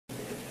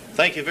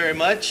Thank you very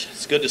much.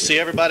 It's good to see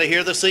everybody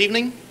here this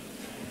evening.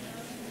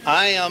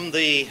 I am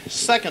the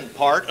second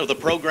part of the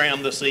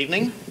program this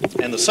evening,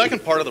 and the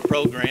second part of the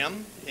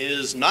program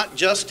is not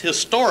just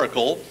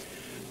historical,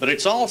 but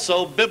it's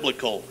also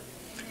biblical.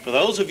 For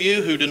those of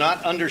you who do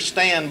not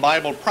understand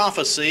Bible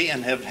prophecy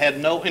and have had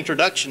no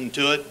introduction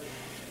to it,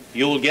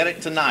 you will get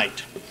it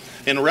tonight.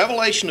 In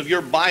Revelation of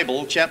your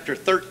Bible, chapter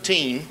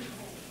 13,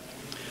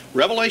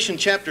 Revelation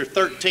chapter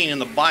 13 in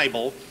the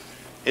Bible,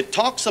 it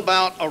talks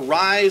about a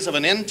rise of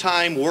an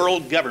end-time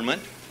world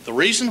government. The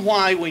reason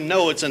why we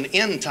know it's an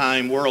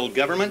end-time world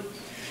government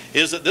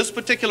is that this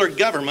particular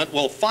government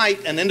will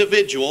fight an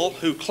individual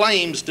who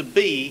claims to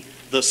be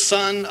the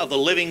Son of the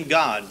living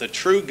God, the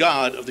true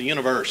God of the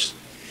universe.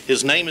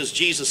 His name is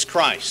Jesus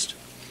Christ.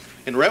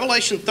 In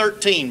Revelation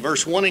 13,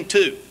 verse 1 and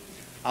 2,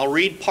 I'll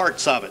read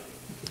parts of it.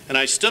 And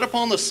I stood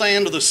upon the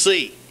sand of the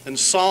sea and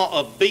saw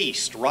a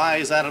beast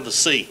rise out of the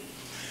sea.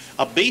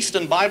 A beast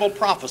in Bible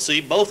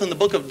prophecy, both in the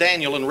book of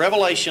Daniel and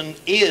Revelation,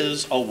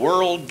 is a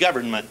world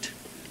government.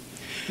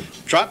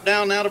 Drop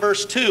down now to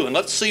verse 2 and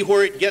let's see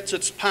where it gets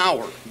its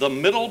power. The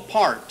middle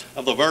part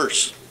of the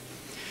verse.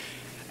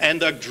 And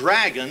the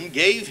dragon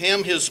gave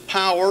him his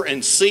power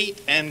and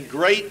seat and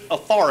great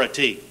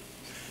authority.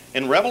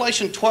 In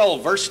Revelation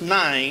 12, verse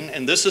 9,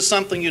 and this is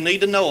something you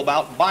need to know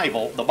about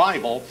the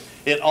Bible,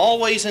 it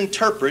always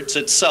interprets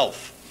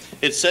itself.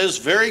 It says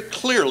very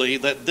clearly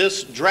that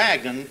this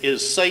dragon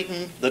is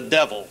Satan the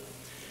devil,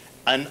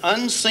 an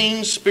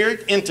unseen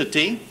spirit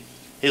entity.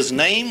 His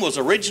name was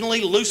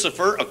originally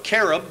Lucifer, a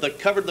cherub that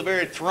covered the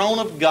very throne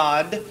of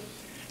God,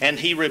 and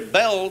he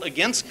rebelled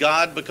against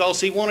God because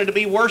he wanted to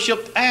be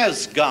worshipped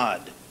as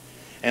God.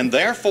 And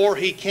therefore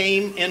he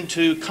came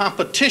into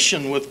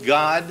competition with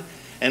God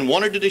and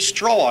wanted to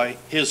destroy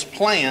his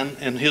plan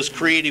and his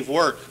creative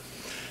work.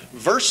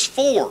 Verse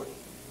 4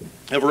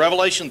 of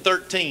Revelation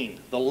 13,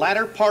 the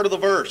latter part of the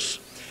verse.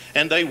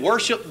 And they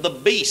worshiped the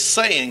beast,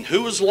 saying,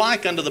 Who is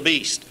like unto the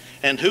beast,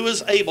 and who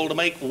is able to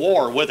make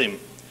war with him?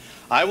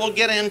 I will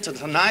get into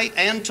tonight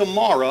and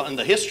tomorrow in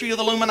the history of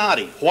the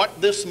Illuminati,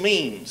 what this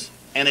means,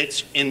 and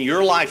it's in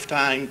your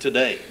lifetime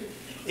today.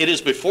 It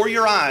is before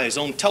your eyes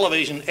on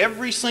television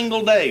every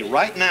single day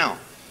right now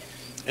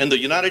in the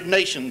United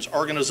Nations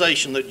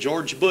organization that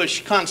George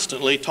Bush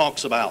constantly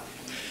talks about.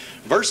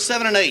 Verse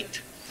 7 and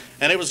 8.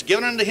 And it was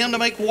given unto him to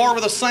make war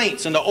with the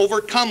saints and to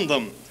overcome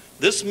them.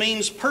 This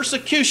means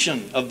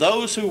persecution of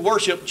those who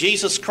worship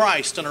Jesus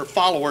Christ and are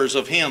followers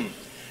of him.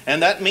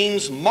 And that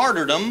means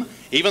martyrdom,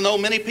 even though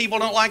many people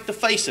don't like to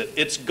face it.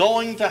 It's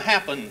going to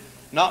happen.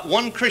 Not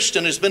one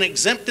Christian has been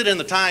exempted in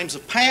the times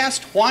of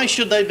past. Why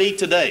should they be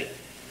today?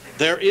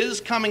 There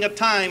is coming a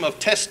time of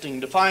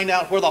testing to find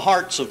out where the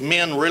hearts of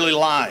men really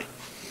lie.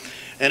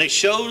 And it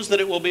shows that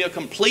it will be a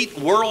complete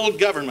world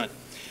government.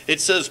 It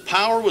says,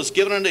 power was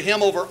given unto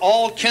him over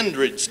all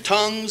kindreds,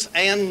 tongues,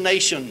 and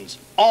nations.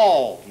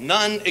 All,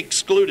 none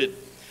excluded.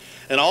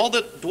 And all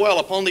that dwell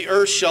upon the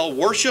earth shall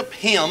worship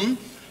him,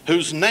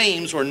 whose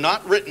names were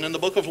not written in the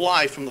book of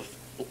life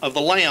of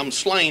the Lamb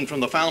slain from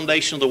the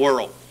foundation of the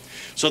world.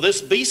 So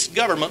this beast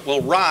government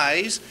will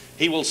rise.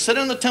 He will sit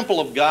in the temple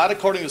of God,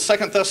 according to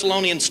 2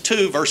 Thessalonians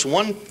 2, verse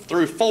 1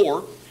 through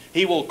 4.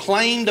 He will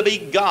claim to be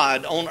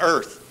God on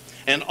earth.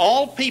 And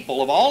all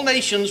people of all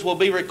nations will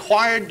be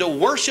required to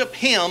worship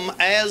him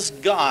as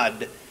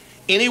God.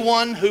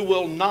 Anyone who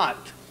will not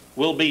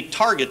will be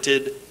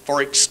targeted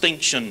for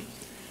extinction.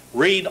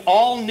 Read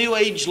all New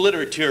Age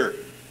literature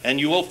and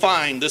you will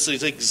find this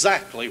is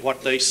exactly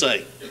what they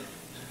say.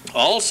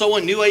 Also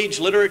in New Age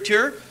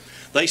literature,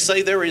 they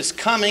say there is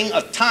coming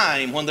a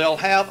time when they'll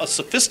have a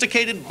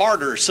sophisticated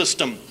barter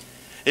system.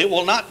 It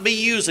will not be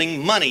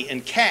using money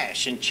and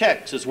cash and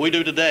checks as we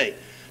do today.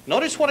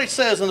 Notice what it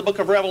says in the book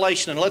of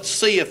Revelation, and let's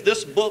see if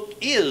this book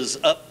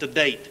is up to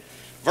date.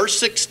 Verse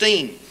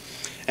 16,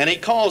 and he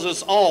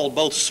causes all,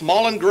 both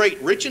small and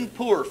great, rich and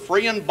poor,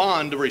 free and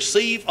bond, to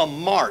receive a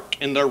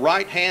mark in their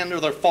right hand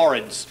or their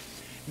foreheads.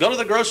 Go to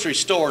the grocery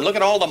store and look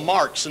at all the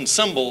marks and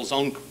symbols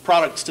on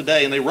products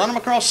today, and they run them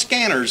across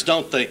scanners,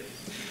 don't they?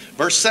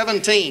 Verse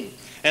 17,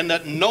 and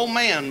that no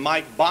man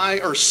might buy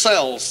or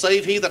sell,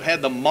 save he that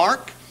had the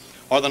mark,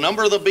 or the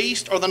number of the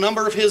beast, or the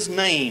number of his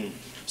name.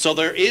 So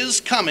there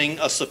is coming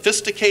a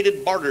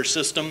sophisticated barter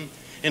system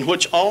in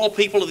which all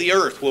people of the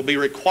earth will be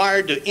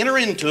required to enter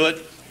into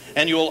it,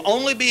 and you will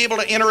only be able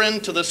to enter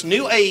into this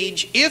new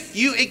age if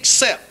you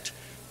accept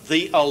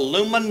the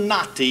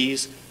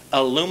Illuminati's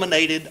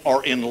illuminated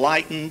or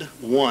enlightened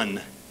one.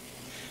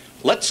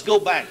 Let's go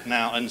back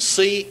now and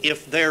see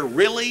if there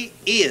really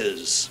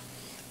is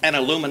an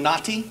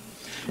Illuminati.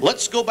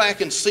 Let's go back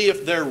and see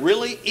if there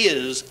really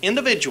is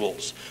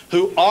individuals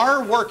who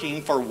are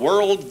working for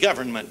world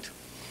government.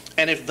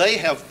 And if they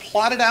have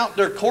plotted out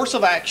their course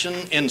of action,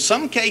 in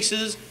some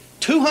cases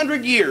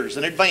 200 years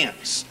in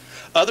advance,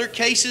 other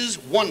cases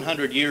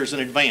 100 years in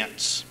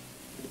advance.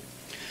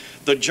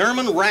 The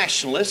German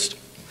rationalist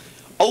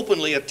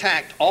openly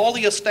attacked all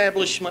the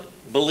establishment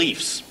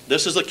beliefs.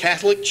 This is the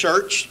Catholic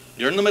Church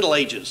during the Middle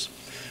Ages.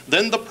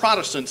 Then the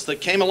Protestants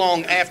that came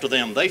along after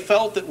them, they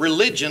felt that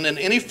religion in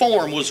any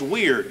form was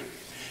weird.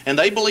 And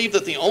they believed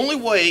that the only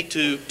way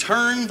to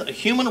turn the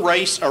human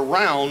race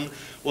around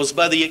was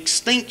by the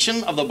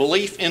extinction of the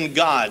belief in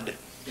God,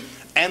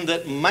 and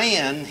that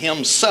man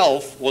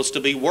himself was to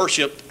be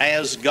worshipped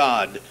as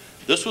God.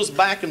 This was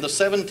back in the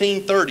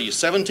 1730s,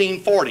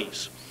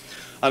 1740s.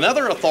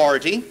 Another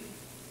authority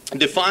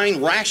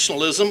defined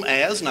rationalism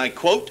as, and I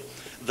quote,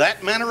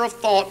 "that manner of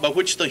thought by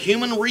which the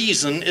human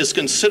reason is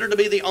considered to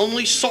be the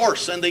only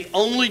source and the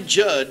only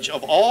judge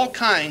of all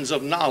kinds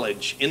of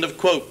knowledge." End of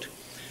quote.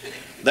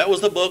 That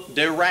was the book,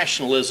 Der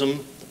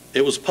Rationalism.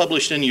 It was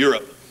published in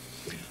Europe.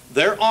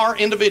 There are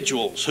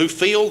individuals who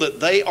feel that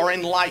they are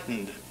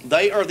enlightened.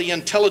 They are the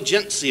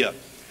intelligentsia.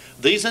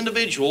 These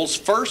individuals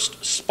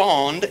first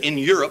spawned in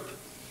Europe,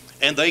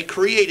 and they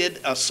created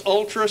an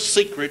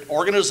ultra-secret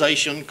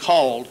organization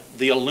called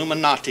the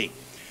Illuminati.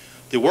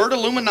 The word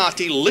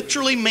Illuminati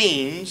literally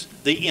means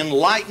the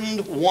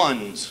enlightened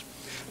ones,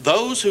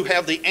 those who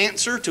have the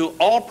answer to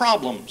all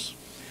problems.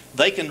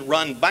 They can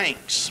run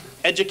banks,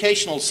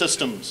 educational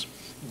systems,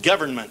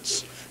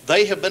 governments.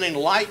 They have been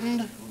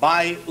enlightened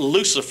by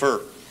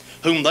Lucifer,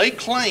 whom they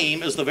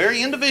claim is the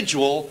very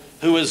individual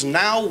who is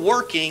now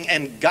working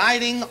and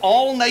guiding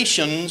all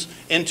nations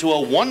into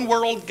a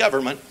one-world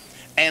government,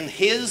 and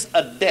his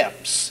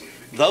adepts,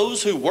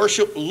 those who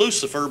worship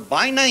Lucifer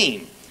by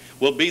name,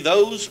 will be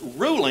those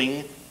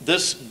ruling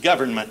this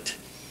government.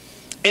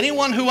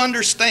 Anyone who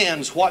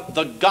understands what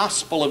the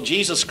gospel of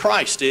Jesus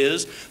Christ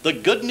is, the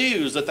good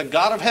news that the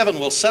God of heaven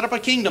will set up a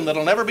kingdom that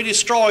will never be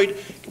destroyed,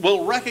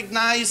 will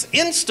recognize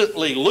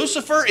instantly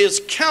Lucifer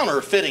is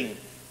counterfeiting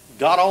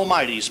God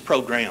Almighty's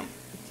program.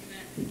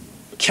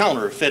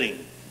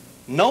 Counterfeiting.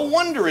 No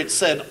wonder it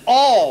said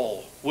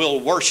all will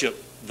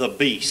worship the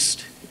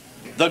beast.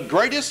 The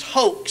greatest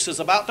hoax is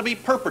about to be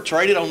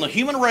perpetrated on the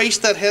human race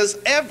that has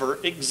ever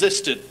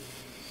existed.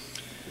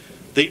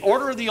 The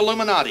Order of the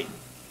Illuminati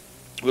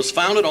was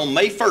founded on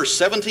May 1st,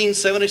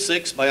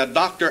 1776 by a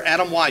Dr.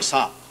 Adam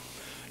Weishaupt.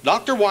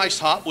 Dr.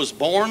 Weishaupt was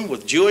born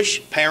with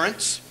Jewish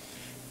parents.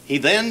 He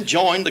then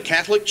joined the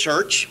Catholic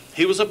Church.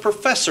 He was a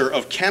professor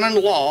of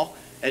canon law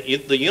at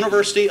the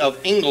University of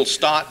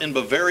Ingolstadt in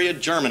Bavaria,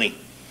 Germany.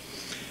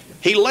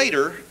 He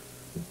later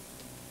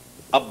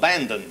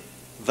abandoned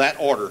that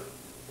order.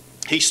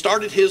 He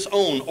started his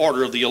own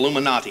order of the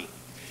Illuminati.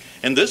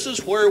 And this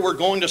is where we're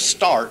going to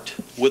start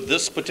with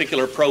this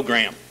particular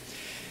program.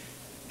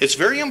 It's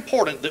very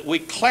important that we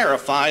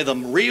clarify the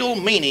real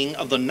meaning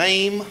of the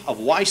name of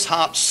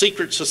Weishaupt's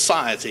secret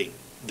society,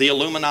 the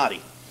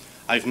Illuminati.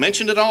 I've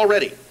mentioned it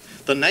already.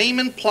 The name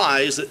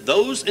implies that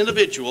those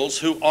individuals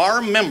who are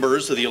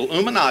members of the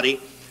Illuminati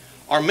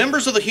are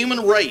members of the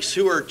human race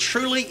who are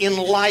truly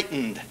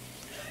enlightened.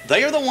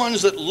 They are the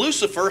ones that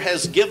Lucifer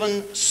has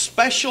given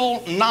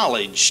special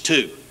knowledge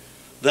to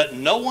that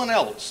no one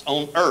else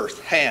on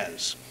earth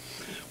has.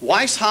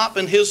 Weishaupt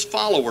and his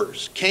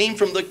followers came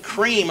from the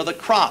cream of the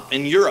crop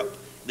in Europe,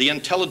 the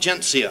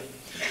intelligentsia.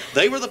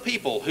 They were the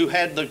people who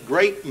had the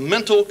great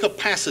mental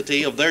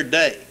capacity of their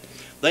day.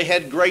 They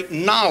had great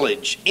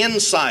knowledge,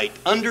 insight,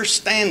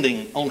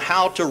 understanding on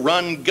how to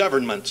run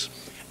governments.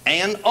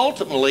 And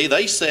ultimately,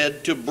 they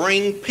said, to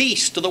bring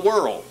peace to the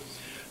world.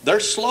 Their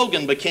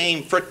slogan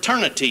became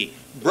fraternity,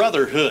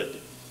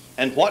 brotherhood.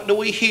 And what do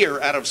we hear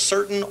out of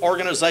certain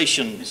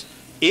organizations?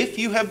 If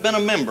you have been a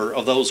member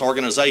of those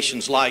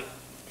organizations like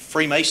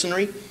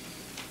Freemasonry,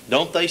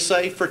 don't they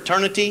say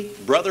fraternity,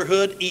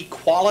 brotherhood,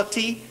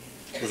 equality?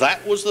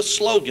 That was the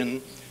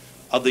slogan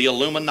of the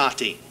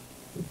Illuminati.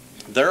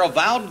 Their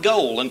avowed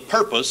goal and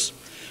purpose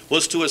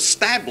was to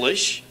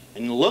establish,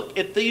 and look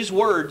at these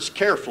words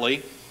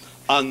carefully,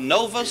 a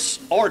novus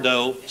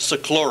ordo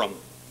seclorum.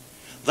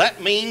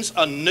 That means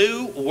a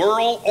new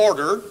world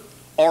order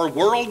or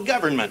world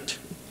government.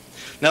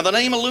 Now the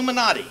name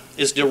Illuminati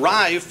is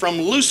derived from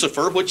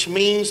Lucifer, which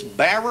means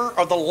bearer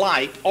of the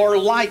light or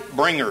light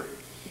bringer.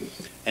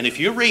 And if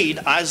you read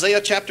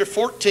Isaiah chapter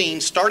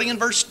 14, starting in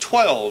verse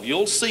 12,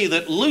 you'll see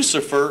that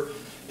Lucifer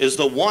is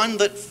the one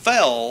that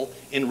fell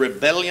in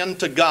rebellion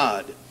to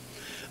God.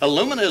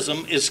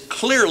 Illuminism is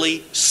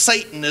clearly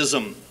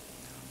Satanism,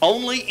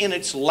 only in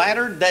its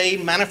latter-day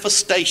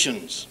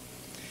manifestations.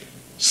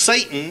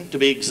 Satan, to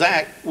be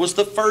exact, was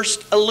the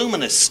first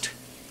illuminist.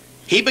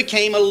 He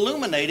became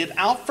illuminated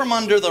out from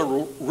under the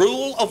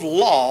rule of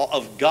law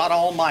of God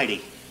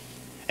Almighty.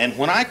 And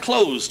when I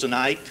close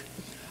tonight,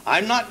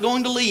 I'm not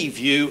going to leave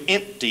you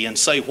empty and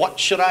say, what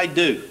should I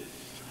do?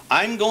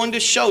 I'm going to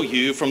show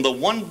you from the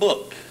one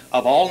book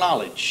of all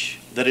knowledge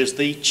that is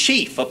the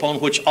chief upon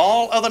which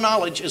all other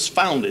knowledge is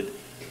founded,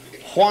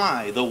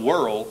 why the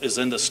world is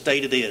in the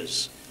state it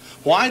is.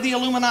 Why the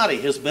Illuminati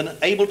has been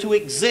able to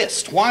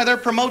exist. Why they're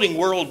promoting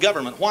world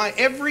government. Why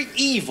every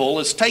evil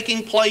is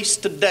taking place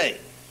today.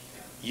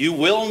 You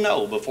will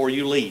know before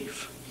you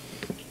leave.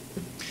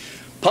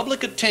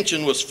 Public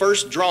attention was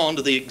first drawn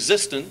to the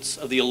existence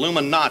of the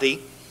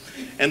Illuminati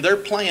and their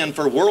plan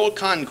for world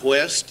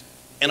conquest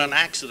in an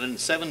accident in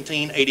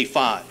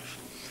 1785.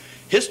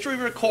 History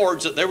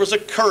records that there was a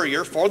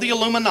courier for the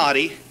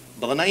Illuminati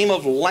by the name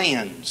of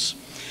Lanz.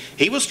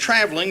 He was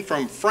traveling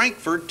from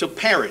Frankfurt to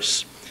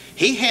Paris.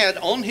 He had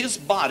on his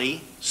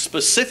body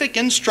specific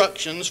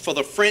instructions for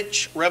the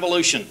French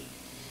Revolution.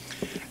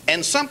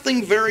 And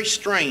something very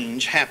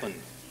strange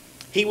happened.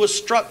 He was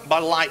struck by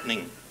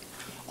lightning.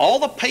 All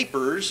the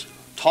papers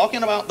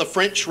talking about the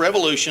French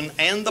Revolution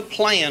and the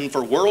plan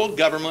for world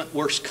government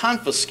were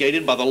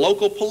confiscated by the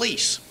local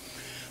police.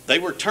 They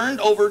were turned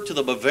over to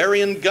the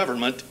Bavarian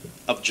government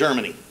of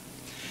Germany.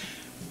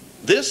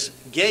 This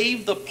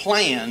gave the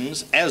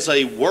plans as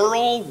a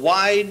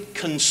worldwide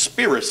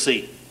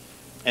conspiracy,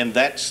 and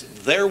that's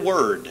their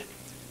word.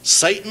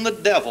 Satan the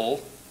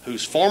devil,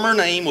 whose former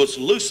name was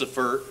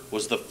Lucifer,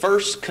 was the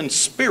first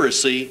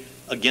conspiracy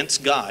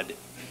against God.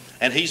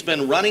 And he's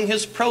been running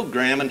his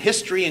program in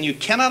history, and you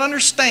cannot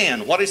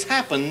understand what has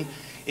happened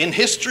in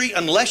history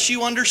unless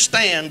you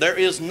understand there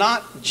is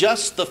not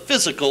just the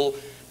physical,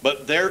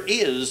 but there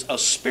is a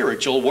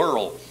spiritual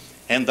world.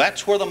 And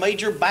that's where the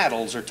major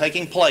battles are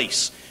taking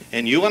place.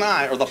 And you and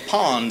I are the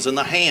pawns in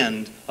the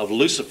hand of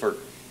Lucifer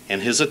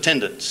and his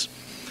attendants.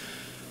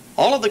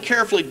 All of the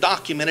carefully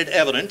documented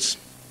evidence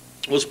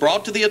was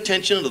brought to the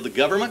attention of the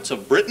governments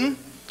of Britain,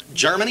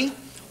 Germany,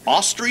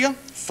 Austria,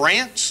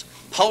 France,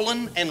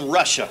 Poland, and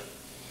Russia.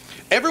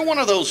 Every one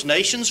of those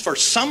nations, for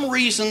some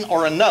reason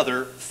or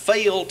another,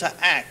 failed to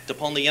act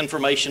upon the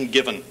information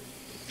given.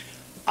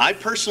 I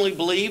personally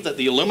believe that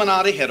the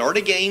Illuminati had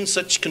already gained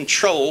such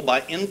control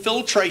by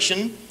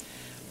infiltration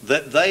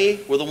that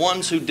they were the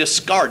ones who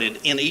discarded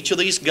in each of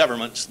these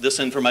governments this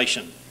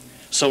information.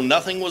 So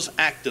nothing was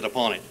acted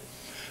upon it.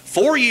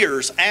 4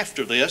 years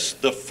after this,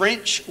 the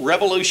French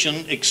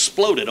Revolution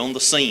exploded on the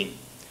scene.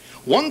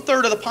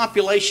 1/3 of the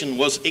population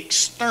was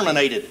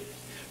exterminated,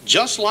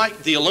 just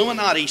like the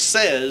Illuminati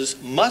says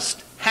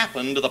must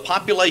happen to the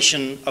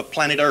population of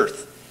planet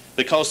Earth,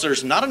 because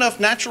there's not enough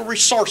natural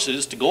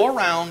resources to go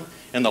around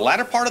in the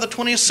latter part of the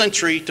 20th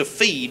century to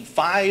feed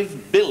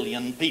 5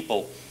 billion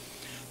people.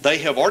 They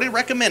have already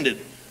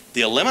recommended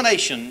the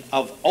elimination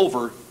of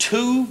over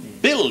 2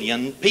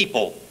 billion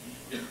people.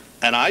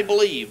 And I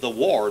believe the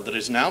war that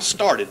is now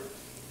started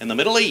in the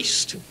Middle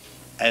East,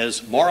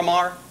 as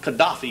Muammar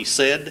Gaddafi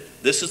said,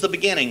 this is the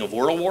beginning of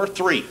World War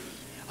III.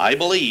 I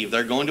believe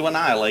they're going to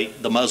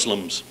annihilate the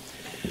Muslims.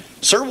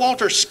 Sir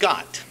Walter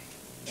Scott,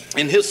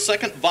 in his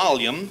second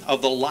volume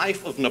of The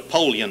Life of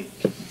Napoleon,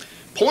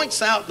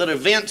 points out that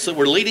events that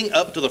were leading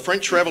up to the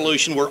French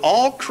Revolution were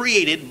all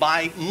created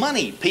by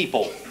money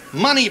people,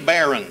 money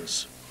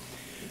barons.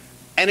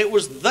 And it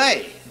was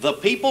they, the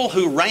people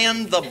who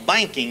ran the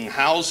banking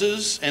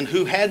houses and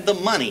who had the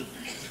money,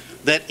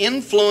 that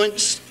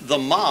influenced the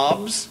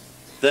mobs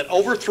that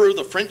overthrew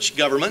the French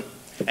government,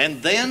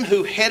 and then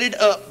who headed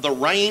up the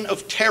reign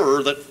of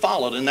terror that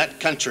followed in that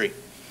country.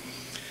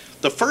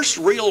 The first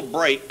real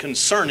break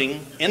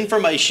concerning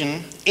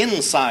information,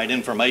 inside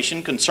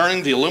information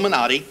concerning the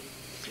Illuminati,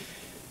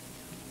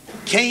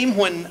 came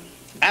when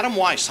Adam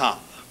Weishaupt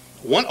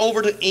went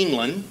over to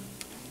England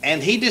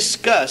and he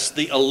discussed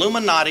the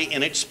Illuminati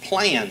and its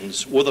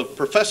plans with a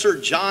Professor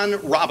John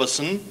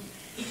Robinson,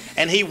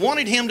 and he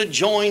wanted him to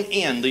join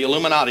in the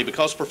Illuminati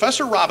because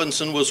Professor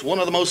Robinson was one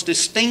of the most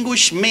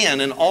distinguished men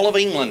in all of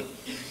England.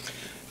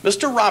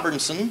 Mr.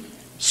 Robinson,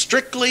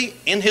 strictly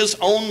in his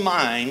own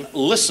mind,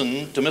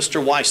 listened to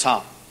Mr.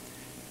 Weishaupt.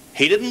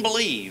 He didn't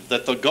believe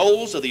that the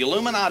goals of the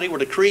Illuminati were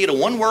to create a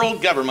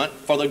one-world government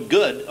for the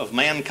good of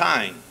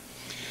mankind.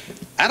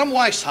 Adam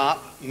Weishaupt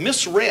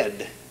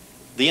misread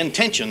the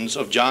intentions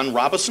of John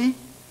Robinson,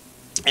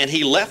 and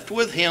he left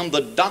with him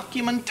the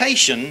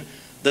documentation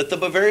that the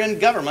Bavarian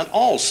government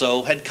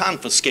also had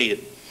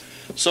confiscated.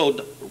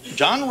 So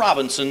John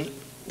Robinson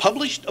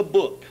published a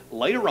book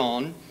later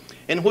on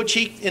in which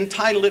he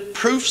entitled it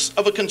Proofs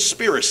of a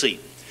Conspiracy.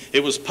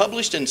 It was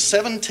published in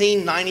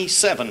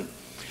 1797.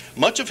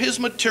 Much of his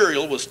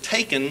material was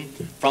taken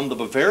from the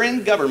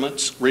Bavarian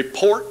government's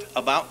report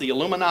about the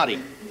Illuminati.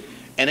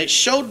 And it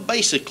showed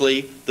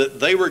basically that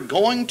they were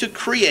going to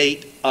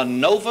create a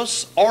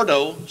novus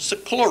ordo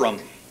seclorum,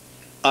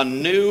 a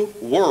new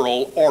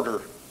world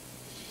order.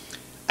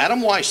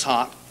 Adam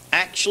Weishaupt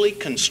actually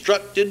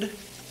constructed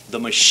the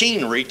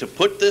machinery to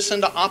put this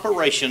into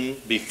operation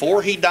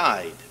before he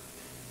died.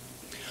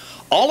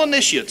 All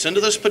initiates into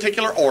this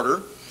particular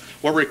order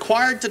were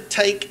required to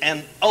take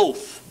an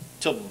oath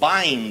to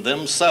bind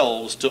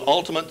themselves to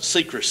ultimate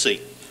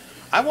secrecy.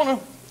 I want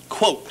to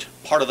quote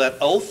part of that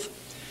oath.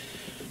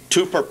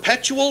 To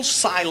perpetual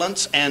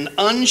silence and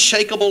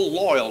unshakable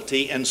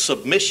loyalty and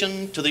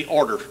submission to the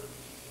order.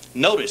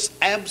 Notice,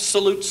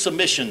 absolute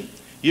submission.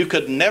 You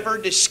could never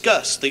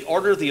discuss the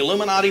order of the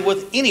Illuminati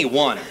with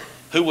anyone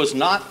who was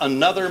not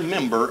another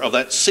member of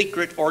that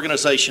secret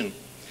organization.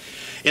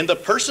 In the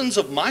persons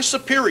of my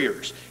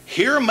superiors,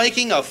 here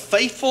making a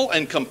faithful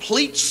and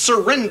complete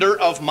surrender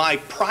of my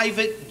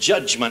private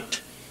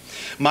judgment,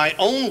 my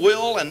own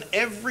will, and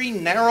every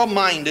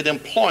narrow-minded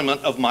employment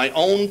of my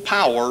own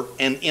power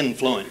and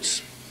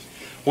influence.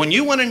 When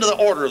you went into the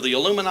order of the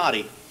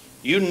Illuminati,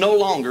 you no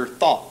longer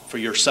thought for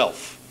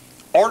yourself.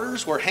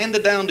 Orders were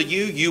handed down to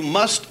you. You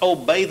must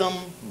obey them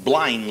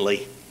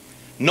blindly.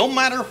 No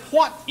matter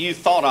what you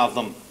thought of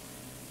them,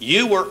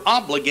 you were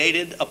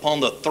obligated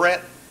upon the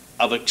threat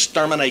of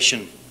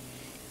extermination.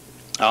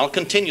 I'll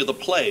continue the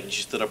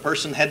pledge that a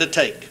person had to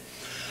take.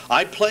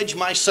 I pledge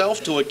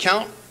myself to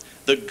account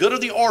the good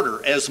of the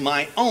order as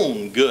my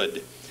own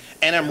good,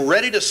 and am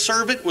ready to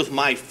serve it with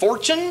my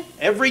fortune.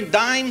 Every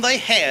dime they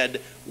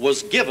had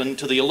was given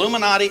to the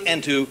Illuminati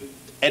and to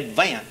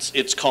advance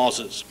its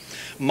causes.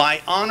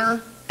 My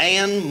honor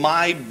and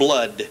my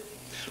blood.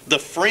 The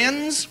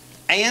friends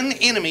and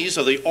enemies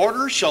of the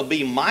order shall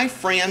be my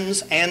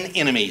friends and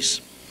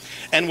enemies.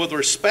 And with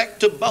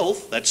respect to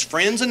both, that's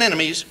friends and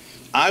enemies,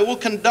 I will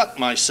conduct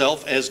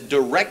myself as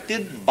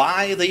directed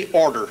by the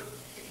order,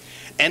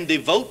 and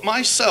devote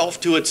myself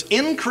to its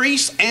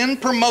increase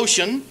and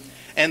promotion,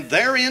 and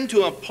therein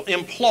to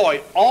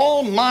employ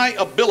all my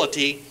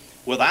ability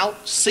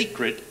without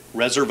secret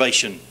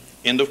reservation.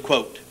 End of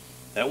quote.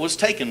 That was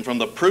taken from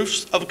the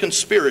Proofs of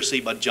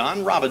Conspiracy by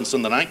John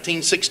Robinson, the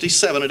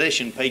 1967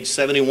 edition, page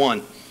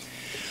 71.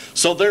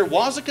 So there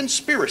was a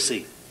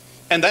conspiracy,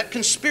 and that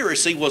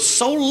conspiracy was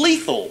so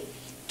lethal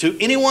to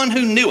anyone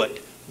who knew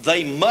it,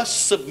 they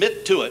must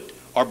submit to it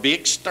or be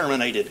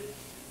exterminated.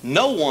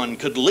 No one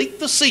could leak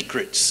the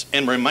secrets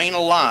and remain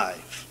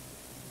alive.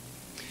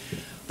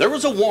 There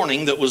was a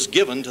warning that was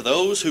given to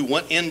those who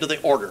went into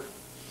the order.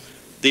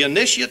 The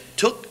initiate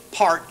took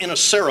part in a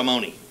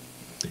ceremony.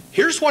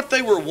 Here's what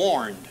they were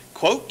warned,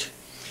 quote,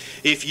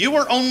 "If you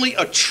are only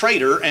a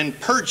traitor and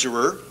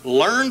perjurer,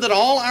 learn that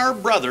all our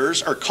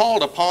brothers are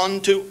called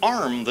upon to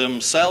arm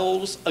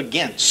themselves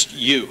against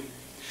you.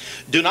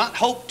 Do not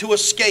hope to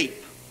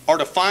escape or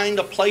to find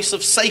a place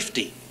of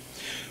safety.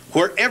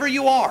 Wherever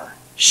you are,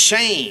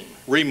 shame,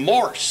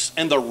 remorse,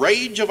 and the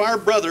rage of our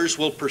brothers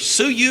will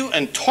pursue you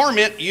and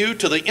torment you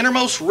to the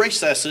innermost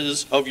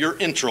recesses of your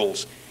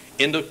entrails."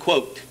 End of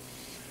quote.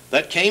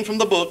 That came from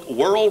the book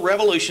World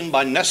Revolution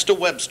by Nesta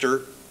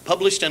Webster,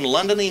 published in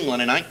London, England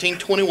in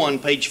 1921,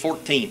 page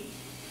 14.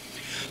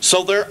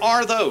 So there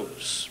are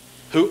those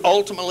who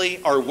ultimately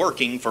are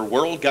working for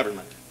world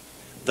government.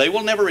 They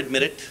will never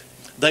admit it.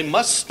 They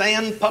must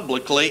stand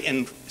publicly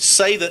and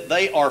say that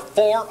they are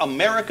for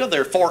America,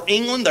 they're for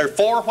England, they're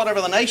for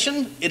whatever the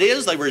nation it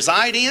is they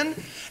reside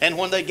in. And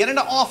when they get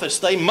into office,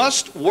 they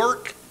must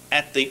work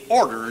at the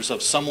orders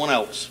of someone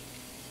else.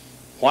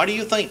 Why do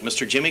you think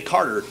Mr. Jimmy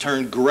Carter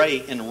turned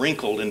gray and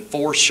wrinkled in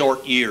 4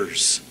 short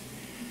years?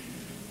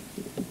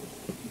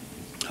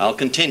 I'll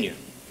continue.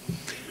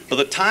 By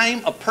the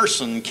time a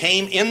person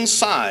came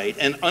inside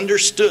and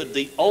understood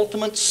the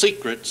ultimate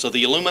secrets of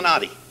the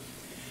Illuminati,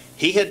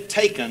 he had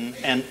taken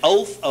an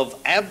oath of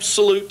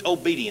absolute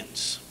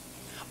obedience.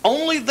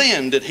 Only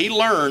then did he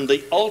learn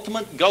the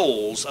ultimate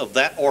goals of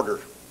that order.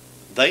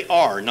 They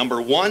are,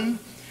 number 1,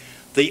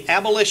 the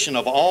abolition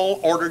of all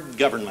ordered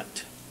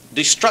government.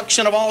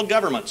 Destruction of all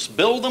governments.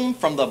 Build them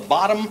from the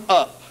bottom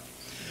up.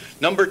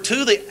 Number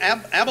 2, the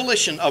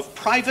abolition of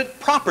private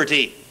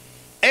property.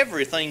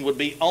 Everything would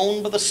be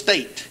owned by the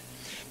state.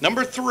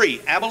 Number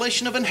 3,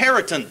 abolition of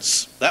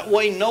inheritance. That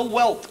way no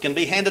wealth can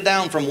be handed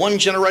down from one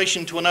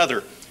generation to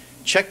another.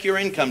 Check your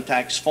income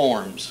tax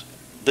forms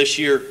this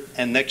year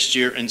and next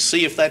year and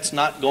see if that's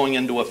not going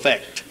into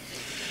effect.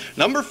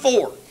 Number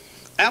 4,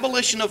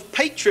 abolition of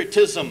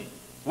patriotism.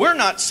 We're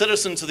not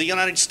citizens of the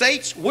United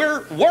States.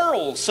 We're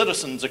world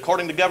citizens,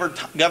 according to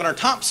Governor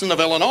Thompson of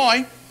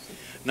Illinois.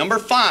 Number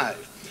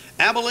 5,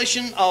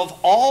 abolition of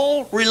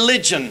all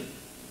religion.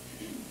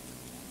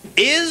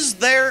 Is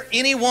there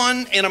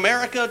anyone in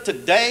America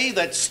today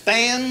that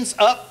stands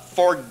up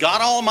for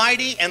God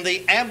Almighty and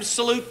the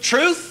absolute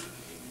truth?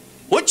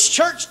 Which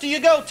church do you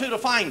go to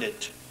find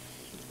it?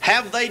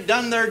 Have they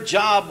done their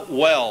job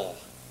well?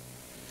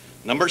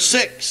 Number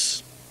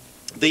 6,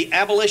 the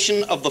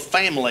abolition of the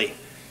family.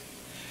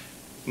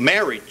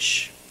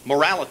 Marriage,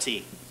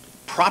 morality,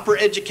 proper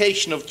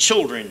education of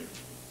children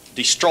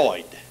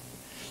destroyed,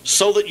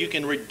 so that you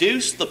can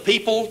reduce the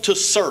people to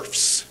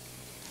serfs.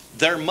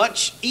 They're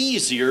much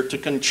easier to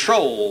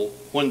control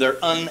when they're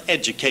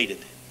uneducated.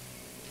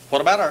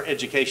 What about our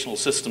educational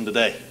system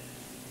today?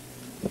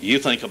 You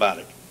think about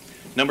it.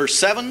 Number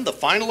 7, the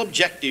final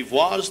objective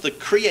was the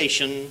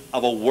creation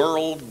of a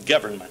world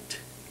government.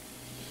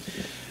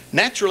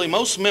 Naturally,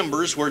 most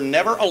members were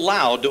never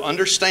allowed to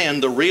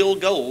understand the real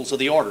goals of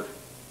the order.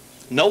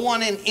 No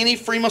one in any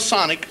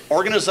Freemasonic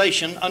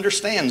organization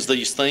understands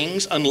these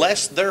things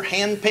unless they're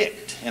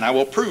handpicked, and I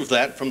will prove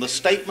that from the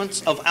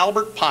statements of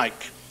Albert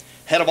Pike,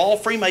 head of all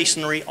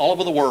Freemasonry all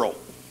over the world.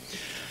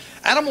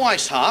 Adam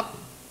Weishaupt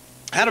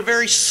had a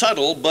very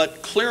subtle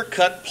but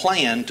clear-cut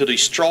plan to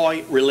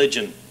destroy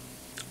religion.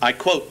 I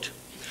quote,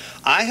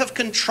 "I have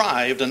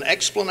contrived an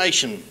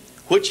explanation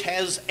which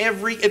has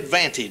every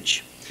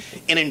advantage.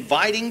 It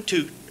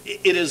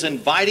is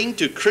inviting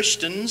to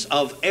Christians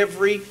of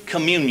every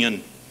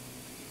communion."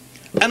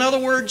 In other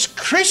words,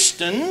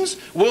 Christians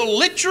will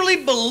literally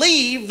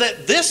believe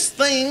that this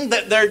thing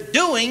that they're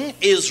doing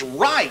is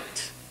right.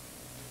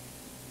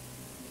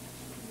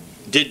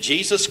 Did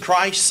Jesus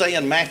Christ say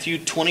in Matthew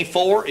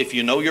 24, if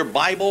you know your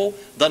Bible,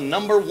 the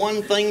number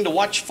 1 thing to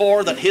watch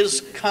for that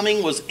His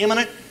coming was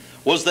imminent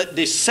was that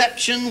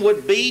deception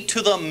would be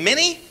to the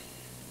many,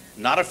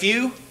 not a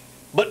few?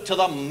 but to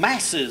the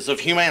masses of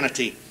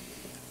humanity.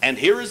 And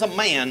here is a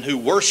man who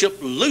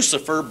worshiped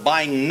Lucifer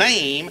by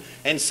name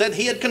and said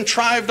he had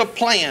contrived a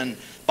plan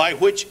by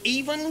which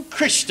even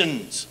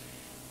Christians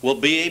will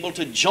be able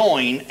to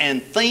join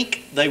and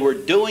think they were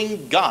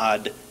doing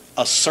God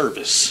a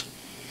service.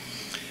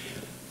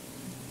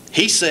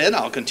 He said,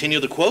 I'll continue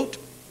the quote,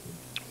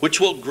 which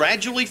will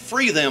gradually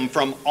free them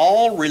from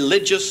all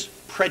religious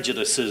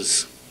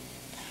prejudices.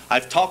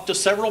 I've talked to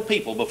several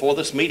people before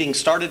this meeting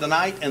started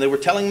tonight, and they were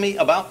telling me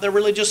about their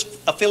religious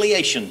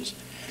affiliations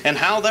and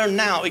how they're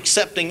now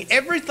accepting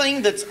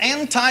everything that's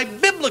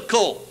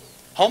anti-biblical,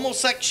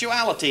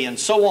 homosexuality and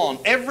so on.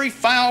 Every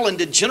foul and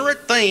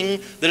degenerate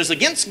thing that is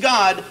against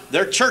God,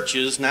 their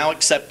churches now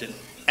accept it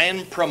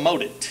and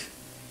promote it.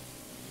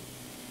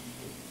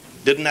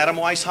 Didn't Adam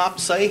Weishaupt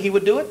say he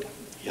would do it?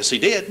 Yes, he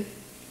did.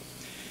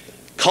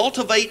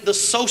 Cultivate the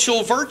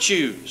social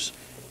virtues.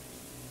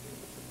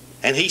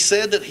 And he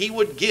said that he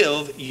would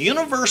give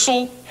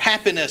universal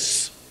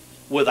happiness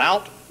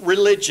without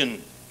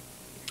religion.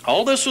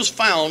 All this was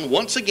found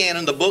once again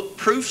in the book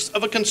Proofs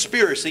of a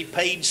Conspiracy,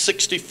 page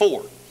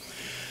 64.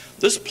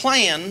 This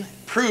plan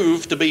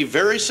proved to be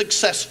very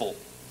successful,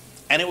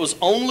 and it was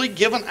only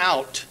given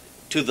out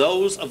to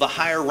those of the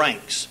higher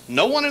ranks.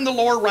 No one in the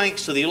lower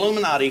ranks of the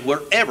Illuminati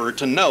were ever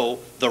to know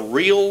the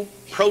real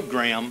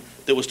program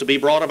that was to be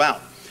brought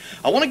about.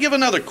 I want to give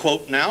another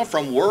quote now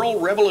from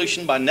World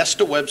Revolution by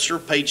Nesta Webster,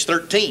 page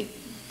 13.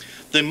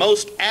 The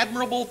most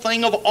admirable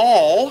thing of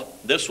all,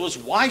 this was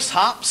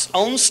Weishaupt's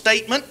own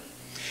statement,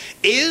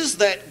 is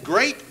that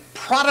great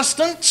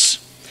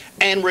Protestants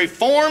and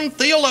Reformed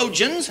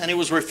theologians, and he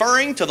was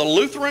referring to the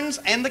Lutherans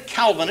and the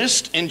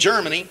Calvinists in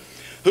Germany,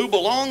 who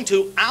belong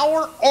to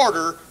our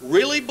order,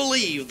 really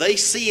believe they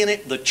see in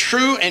it the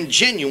true and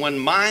genuine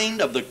mind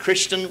of the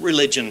Christian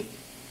religion.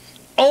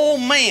 Oh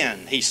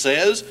man, he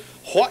says,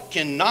 what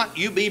cannot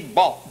you be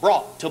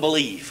brought to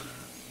believe?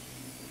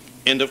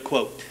 End of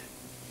quote.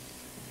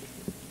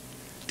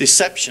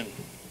 Deception.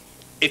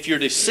 If you're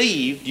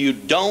deceived, you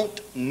don't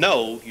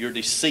know you're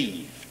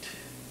deceived.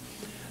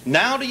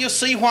 Now do you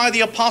see why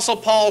the Apostle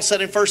Paul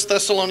said in 1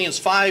 Thessalonians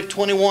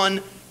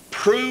 5:21,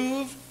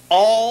 prove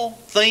all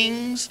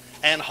things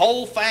and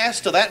hold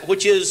fast to that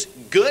which is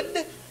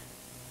good?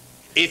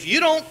 If you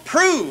don't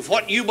prove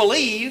what you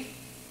believe,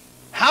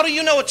 how do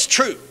you know it's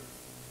true?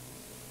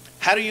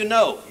 How do you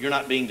know you're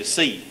not being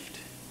deceived?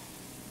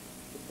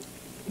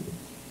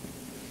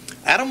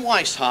 Adam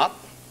Weishaupt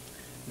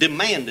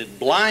demanded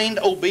blind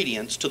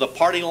obedience to the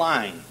party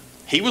line.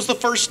 He was the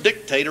first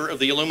dictator of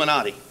the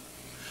Illuminati.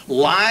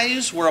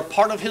 Lies were a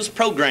part of his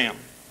program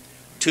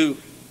to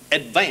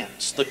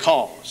advance the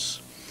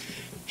cause.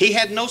 He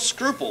had no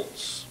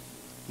scruples,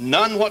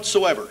 none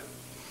whatsoever.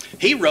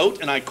 He wrote,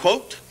 and I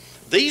quote,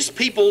 these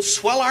people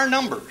swell our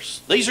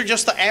numbers. These are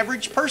just the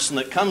average person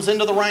that comes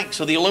into the ranks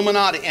of the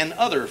Illuminati and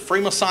other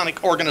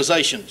Freemasonic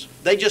organizations.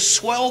 They just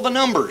swell the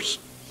numbers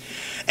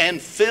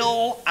and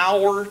fill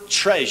our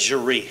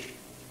treasury.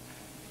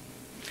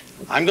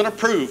 I'm going to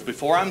prove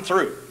before I'm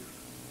through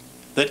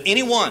that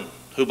anyone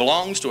who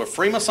belongs to a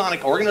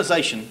Freemasonic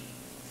organization,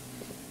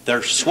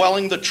 they're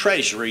swelling the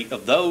treasury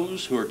of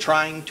those who are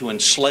trying to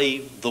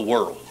enslave the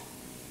world.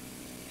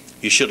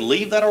 You should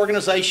leave that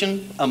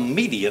organization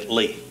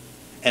immediately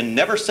and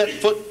never set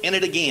foot in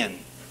it again,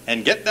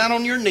 and get down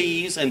on your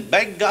knees and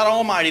beg God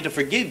Almighty to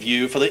forgive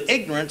you for the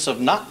ignorance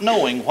of not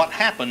knowing what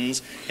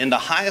happens in the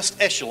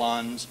highest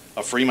echelons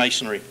of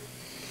Freemasonry.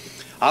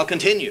 I'll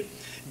continue.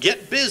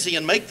 Get busy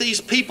and make these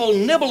people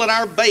nibble at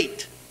our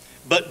bait,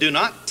 but do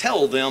not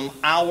tell them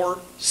our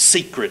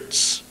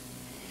secrets.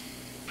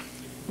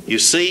 You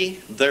see,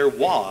 there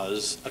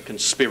was a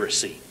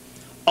conspiracy.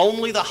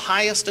 Only the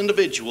highest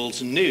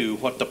individuals knew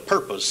what the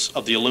purpose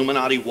of the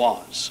Illuminati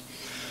was.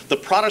 The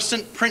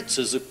Protestant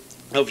princes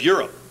of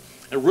Europe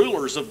and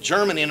rulers of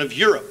Germany and of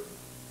Europe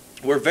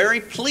were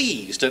very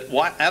pleased at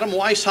Adam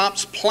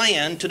Weishaupt's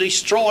plan to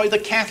destroy the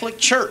Catholic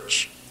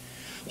Church.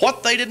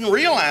 What they didn't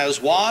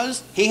realize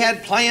was he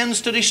had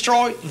plans to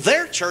destroy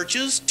their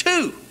churches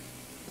too,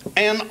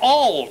 and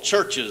all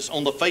churches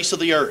on the face of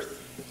the earth.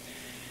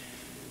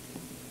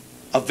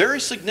 A very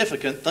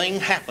significant thing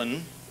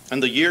happened in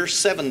the year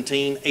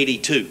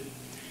 1782.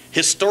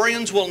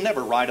 Historians will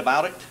never write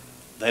about it.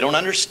 They don't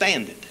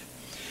understand it.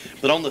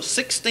 But on the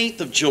 16th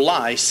of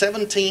July,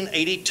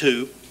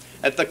 1782,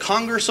 at the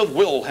Congress of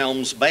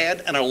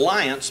Wilhelmsbad, an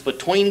alliance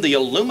between the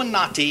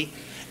Illuminati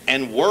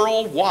and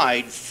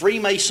worldwide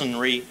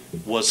Freemasonry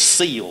was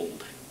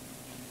sealed.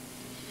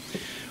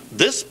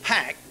 This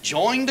pact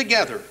joined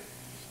together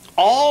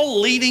all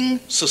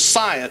leading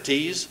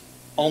societies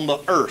on the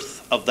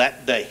earth of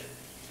that day.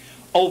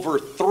 Over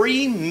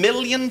 3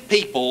 million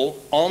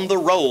people on the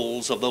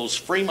rolls of those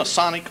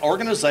Freemasonic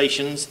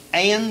organizations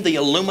and the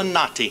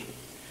Illuminati.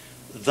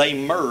 They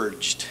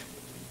merged.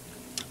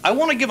 I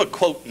want to give a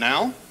quote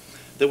now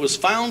that was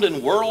found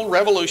in World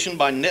Revolution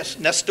by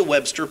Nesta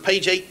Webster,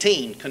 page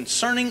 18,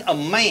 concerning a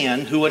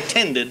man who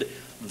attended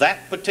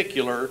that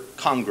particular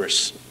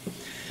Congress.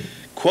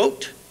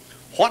 Quote,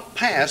 what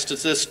passed at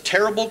this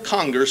terrible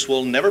Congress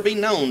will never be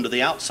known to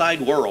the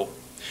outside world.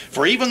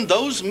 For even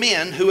those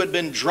men who had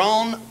been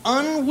drawn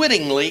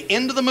unwittingly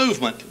into the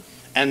movement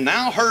and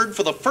now heard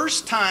for the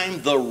first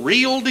time the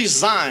real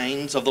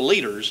designs of the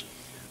leaders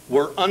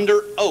were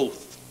under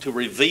oath to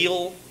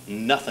reveal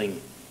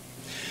nothing.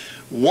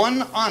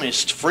 One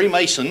honest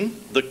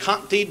Freemason, the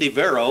Comte de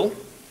Vero,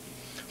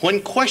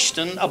 when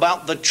questioned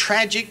about the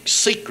tragic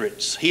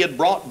secrets he had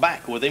brought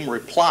back with him,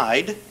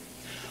 replied,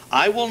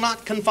 "I will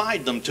not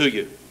confide them to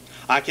you.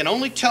 I can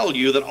only tell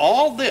you that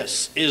all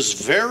this is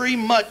very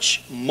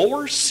much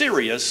more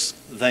serious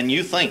than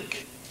you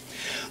think.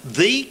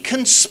 The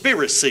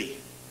conspiracy,"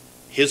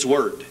 his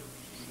word,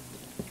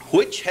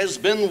 "which has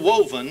been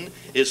woven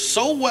is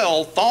so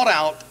well thought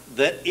out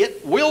that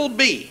it will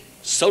be,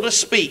 so to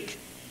speak,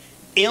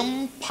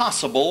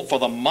 impossible for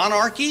the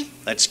monarchy,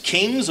 that's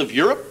kings of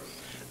Europe,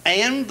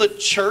 and the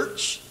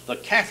church, the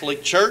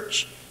Catholic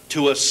Church,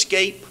 to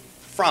escape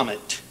from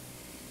it."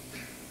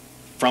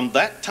 From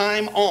that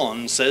time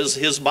on, says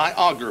his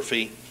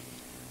biography,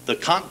 the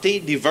Comte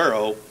de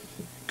Vero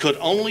could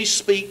only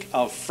speak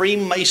of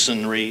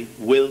Freemasonry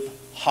with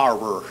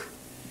horror.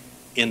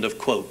 End of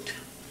quote.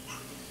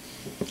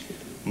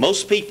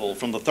 Most people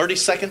from the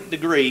 32nd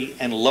degree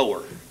and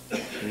lower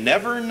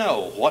never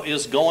know what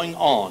is going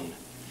on.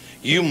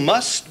 You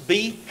must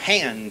be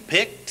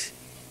handpicked,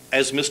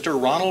 as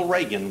Mr. Ronald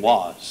Reagan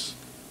was,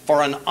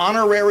 for an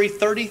honorary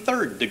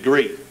 33rd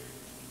degree,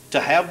 to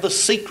have the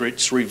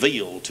secrets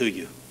revealed to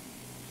you.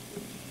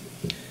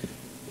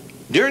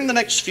 During the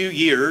next few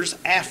years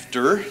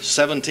after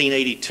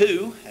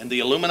 1782 and the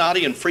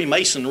Illuminati and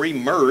Freemasonry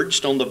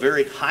merged on the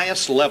very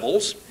highest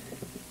levels,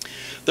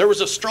 there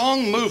was a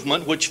strong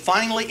movement which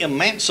finally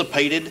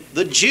emancipated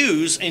the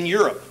Jews in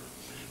Europe.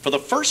 For the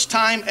first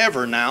time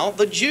ever now,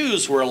 the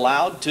Jews were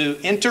allowed to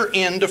enter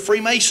into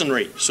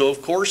Freemasonry. So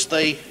of course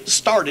they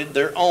started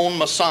their own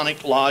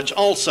Masonic lodge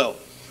also.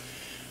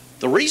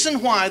 The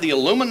reason why the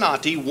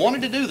Illuminati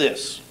wanted to do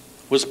this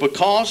was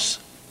because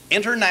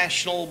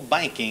international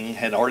banking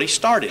had already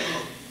started.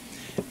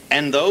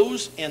 And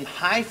those in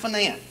high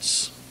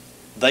finance,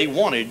 they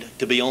wanted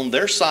to be on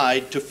their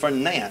side to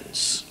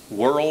finance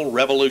world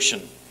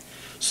revolution.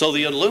 So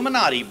the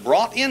Illuminati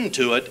brought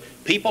into it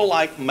people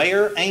like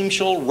Mayer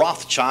Amschel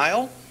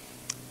Rothschild,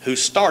 who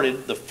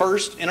started the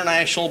first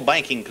international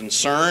banking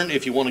concern,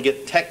 if you want to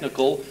get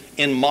technical,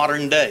 in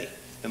modern day,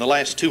 in the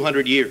last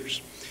 200 years.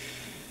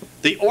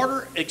 The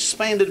order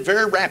expanded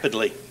very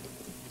rapidly.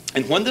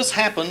 And when this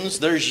happens,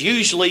 there's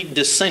usually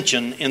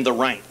dissension in the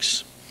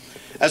ranks.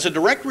 As a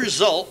direct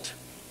result,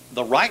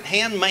 the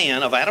right-hand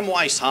man of Adam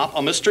Weishaupt,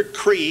 a Mr.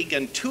 Krieg,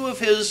 and two of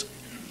his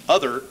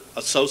other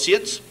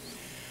associates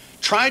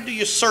tried to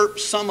usurp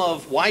some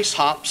of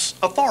Weishaupt's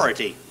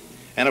authority.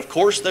 And of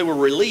course, they were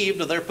relieved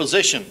of their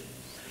position.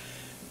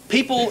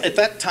 People at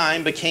that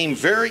time became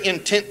very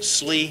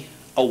intensely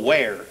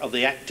aware of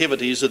the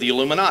activities of the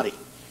Illuminati.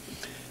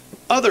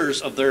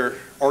 Others of their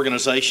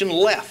organization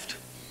left.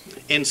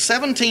 In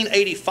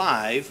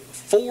 1785,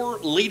 4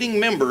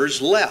 leading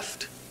members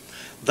left.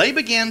 They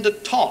began to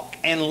talk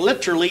and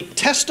literally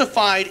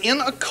testified in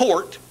a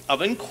court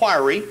of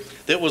inquiry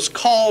that was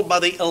called by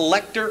the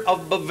Elector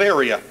of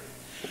Bavaria.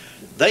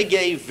 They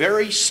gave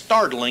very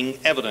startling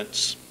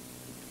evidence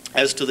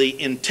as to the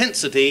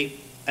intensity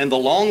and the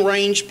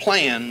long-range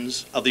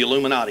plans of the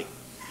Illuminati.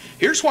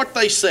 Here's what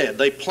they said.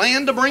 They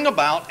planned to bring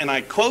about, and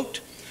I quote,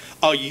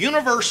 "a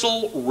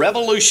universal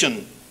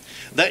revolution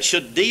that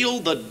should deal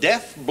the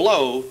death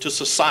blow to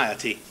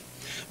society.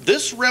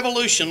 This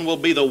revolution will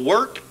be the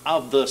work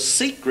of the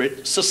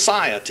secret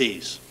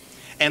societies,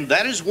 and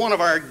that is one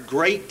of our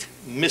great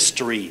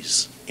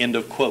mysteries." End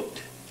of quote.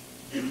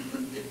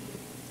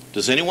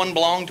 Does anyone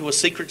belong to a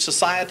secret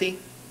society?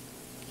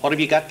 What have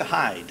you got to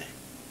hide?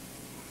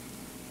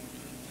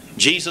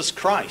 Jesus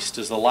Christ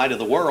is the light of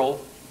the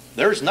world.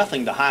 There's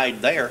nothing to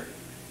hide there.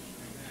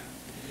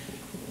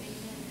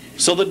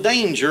 So the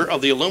danger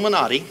of the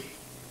Illuminati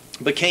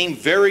became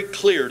very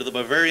clear to the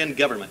Bavarian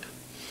government.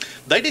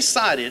 They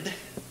decided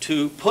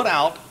to put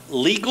out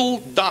legal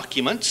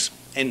documents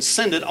and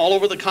send it all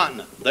over the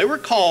continent. They were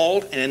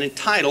called and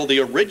entitled the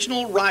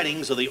original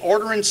writings of the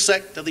order and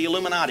sect of the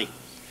Illuminati.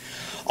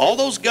 All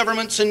those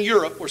governments in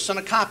Europe were sent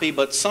a copy,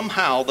 but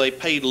somehow they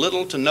paid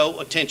little to no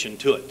attention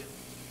to it.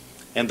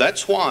 And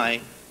that's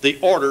why the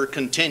order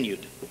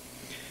continued.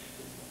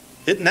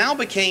 It now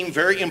became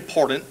very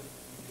important,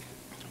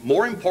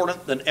 more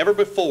important than ever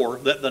before,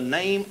 that the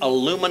name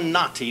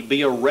Illuminati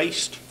be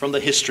erased from the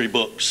history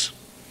books.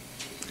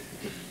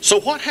 So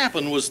what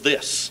happened was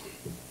this.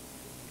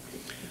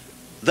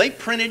 They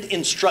printed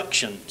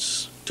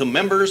instructions to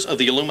members of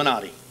the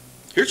Illuminati.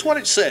 Here's what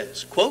it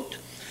says, quote,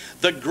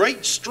 "The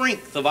great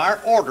strength of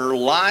our order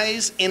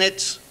lies in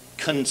its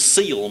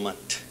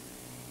concealment."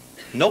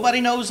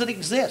 Nobody knows it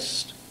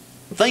exists.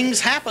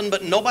 Things happen,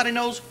 but nobody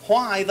knows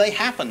why they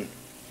happen.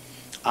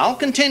 I'll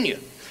continue.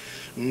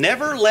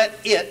 "Never let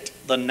it,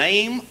 the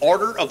name,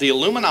 order of the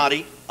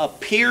Illuminati,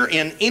 appear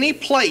in any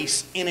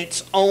place in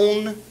its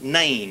own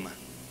name."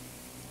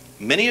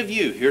 Many of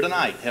you here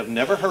tonight have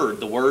never heard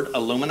the word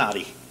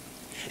Illuminati.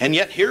 And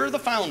yet here the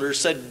founders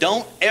said,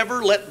 don't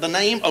ever let the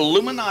name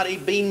Illuminati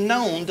be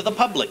known to the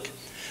public.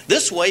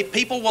 This way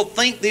people will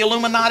think the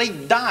Illuminati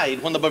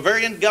died when the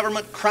Bavarian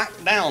government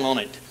cracked down on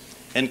it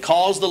and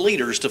caused the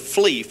leaders to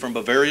flee from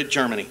Bavaria,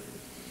 Germany.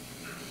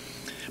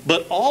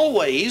 But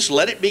always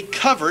let it be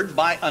covered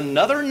by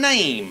another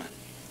name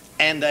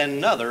and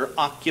another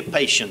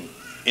occupation.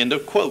 End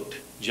of quote.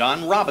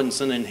 John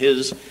Robinson in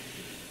his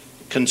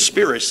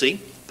Conspiracy,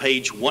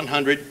 page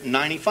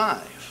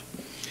 195.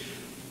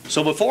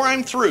 So before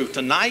I'm through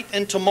tonight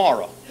and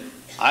tomorrow,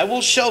 I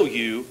will show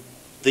you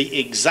the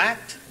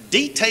exact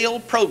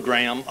detailed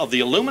program of the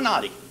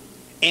Illuminati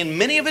and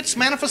many of its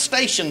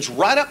manifestations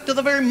right up to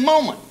the very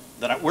moment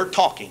that we're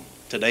talking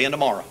today and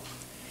tomorrow.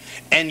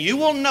 And you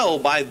will know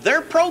by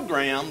their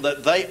program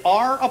that they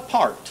are a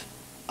part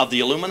of the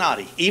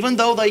Illuminati. Even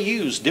though they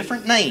use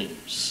different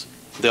names,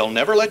 they'll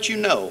never let you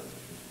know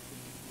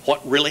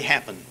what really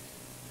happened.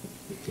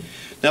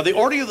 Now, the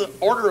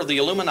Order of the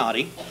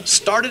Illuminati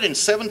started in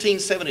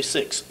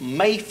 1776,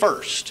 May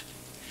 1st.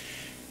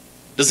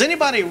 Does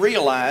anybody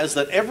realize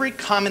that every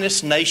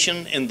communist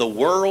nation in the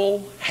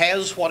world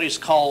has what is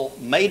called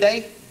May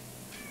Day?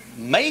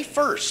 May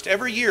 1st,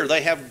 every year,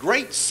 they have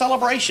great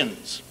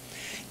celebrations.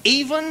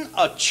 Even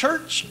a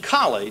church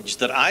college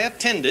that I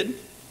attended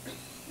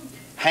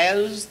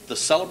has the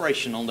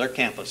celebration on their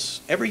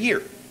campus every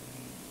year.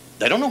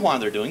 They don't know why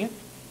they're doing it,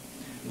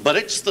 but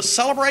it's the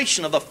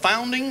celebration of the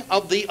founding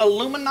of the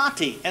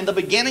Illuminati and the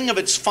beginning of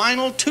its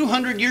final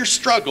 200-year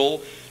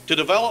struggle to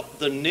develop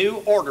the new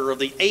order of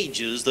the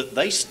ages that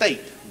they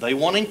state they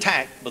want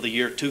intact by the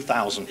year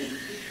 2000.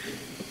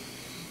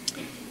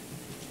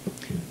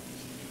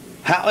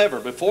 However,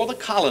 before the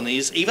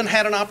colonies even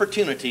had an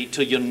opportunity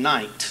to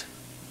unite,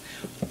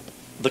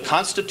 the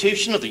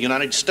Constitution of the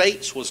United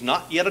States was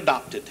not yet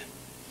adopted,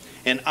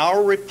 and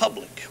our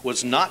republic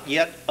was not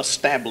yet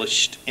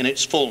established in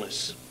its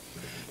fullness.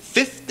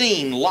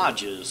 15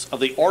 lodges of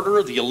the Order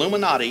of the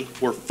Illuminati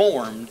were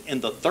formed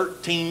in the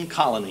 13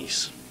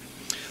 colonies.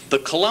 The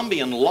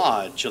Columbian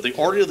Lodge of the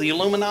Order of the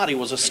Illuminati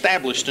was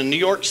established in New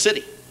York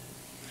City.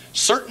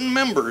 Certain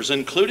members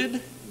included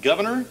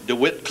Governor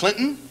DeWitt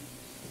Clinton,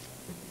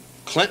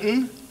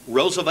 Clinton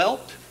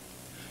Roosevelt,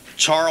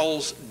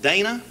 Charles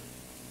Dana,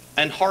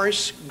 and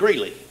Horace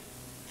Greeley.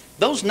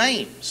 Those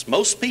names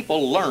most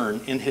people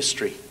learn in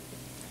history.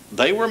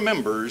 They were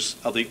members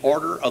of the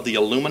Order of the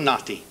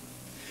Illuminati.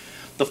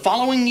 The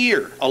following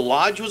year, a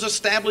lodge was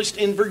established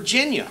in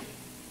Virginia.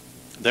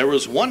 There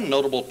was one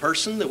notable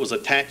person that was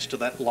attached to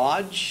that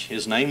lodge.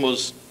 His name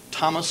was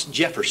Thomas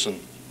Jefferson.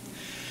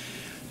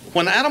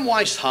 When Adam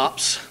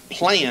Weishaupt's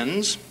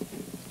plans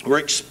were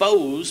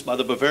exposed by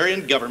the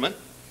Bavarian government,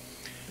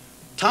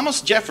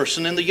 Thomas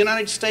Jefferson in the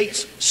United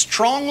States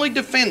strongly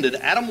defended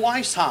Adam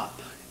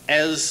Weishaupt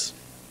as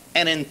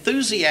an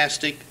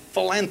enthusiastic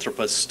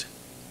philanthropist.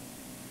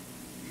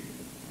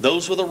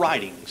 Those were the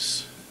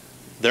writings,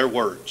 their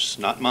words,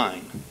 not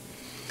mine.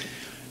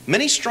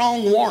 Many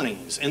strong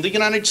warnings in the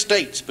United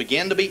States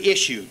began to be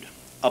issued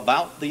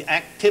about the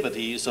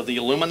activities of the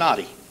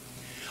Illuminati.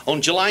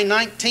 On July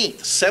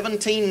 19th,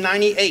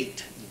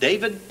 1798,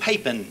 David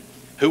Papin,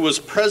 who was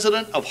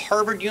president of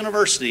Harvard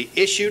University,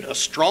 issued a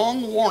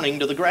strong warning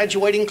to the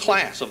graduating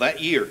class of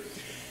that year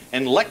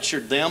and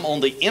lectured them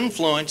on the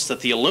influence that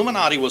the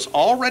Illuminati was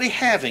already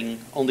having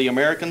on the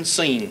American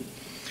scene.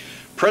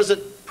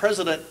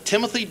 President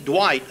Timothy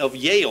Dwight of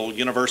Yale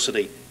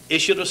University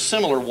issued a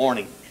similar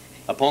warning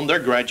upon their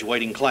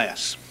graduating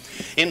class.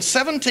 In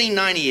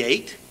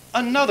 1798,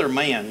 another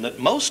man that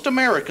most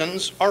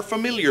Americans are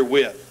familiar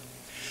with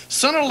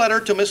sent a letter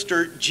to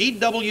Mr.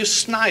 G.W.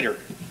 Snyder.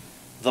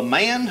 The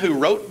man who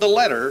wrote the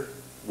letter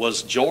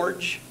was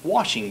George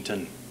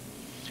Washington.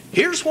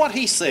 Here's what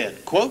he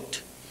said,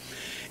 quote,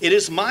 it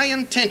is not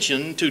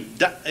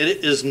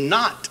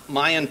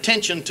my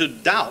intention to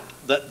doubt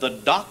that the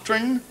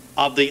doctrine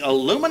of the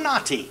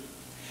Illuminati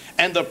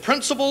and the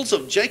principles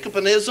of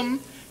Jacobinism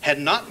had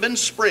not been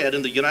spread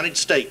in the United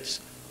States.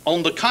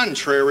 On the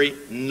contrary,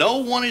 no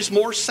one is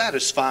more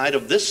satisfied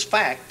of this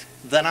fact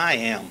than I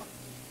am.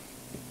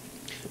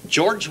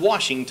 George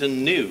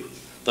Washington knew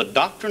the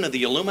doctrine of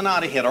the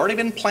Illuminati had already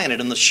been planted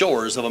in the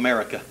shores of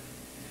America.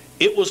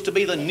 It was to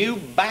be the new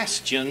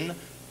bastion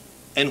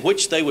in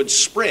which they would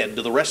spread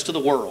to the rest of the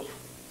world.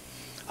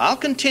 I'll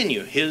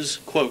continue his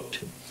quote.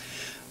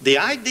 The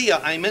idea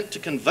I meant to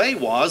convey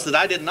was that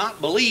I did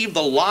not believe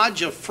the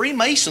Lodge of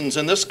Freemasons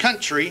in this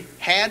country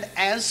had,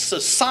 as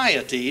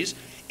societies,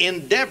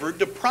 endeavored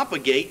to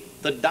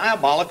propagate the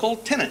diabolical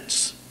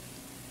tenets.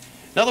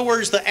 In other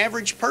words, the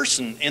average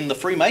person in the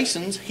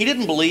Freemasons, he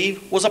didn't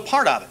believe was a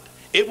part of it.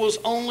 It was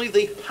only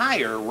the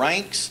higher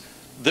ranks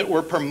that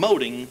were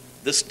promoting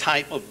this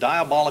type of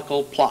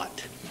diabolical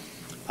plot.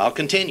 I'll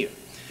continue.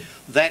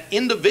 That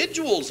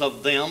individuals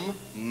of them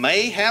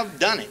may have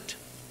done it,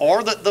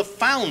 or that the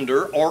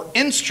founder or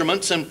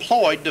instruments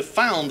employed to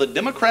found the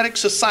democratic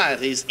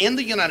societies in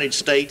the United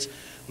States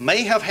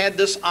may have had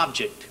this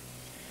object.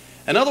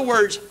 In other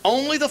words,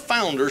 only the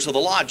founders of the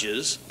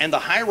lodges and the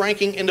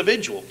high-ranking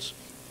individuals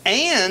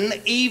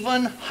and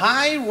even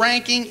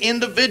high-ranking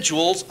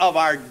individuals of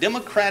our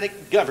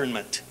democratic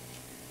government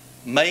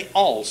may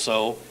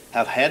also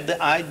have had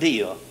the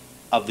idea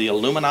of the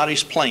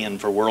Illuminati's plan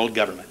for world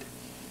government.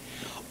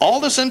 All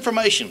this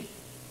information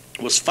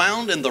was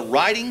found in the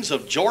writings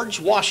of George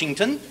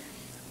Washington,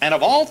 and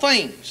of all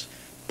things,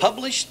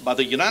 published by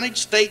the United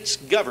States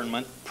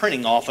Government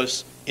Printing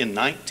Office in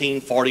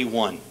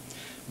 1941.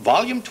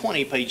 Volume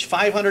 20, page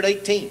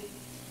 518.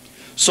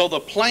 So the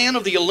plan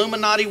of the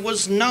Illuminati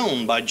was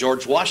known by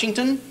George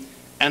Washington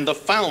and the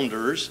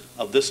founders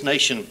of this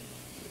nation.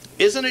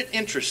 Isn't it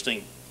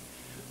interesting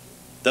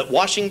that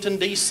Washington,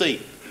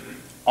 D.C.,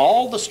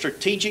 all the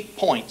strategic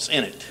points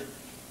in it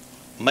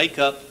make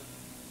up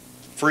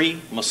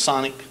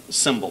Freemasonic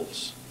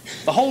symbols?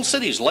 The whole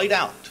city is laid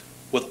out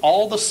with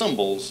all the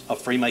symbols of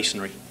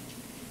Freemasonry.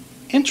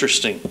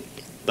 Interesting,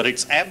 but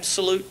it's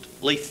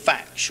absolutely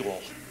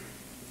factual.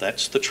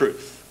 That's the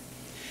truth.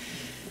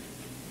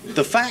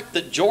 The fact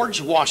that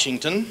George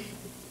Washington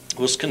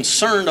was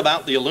concerned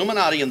about the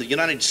Illuminati in the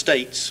United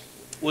States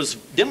was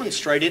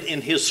demonstrated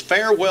in his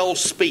farewell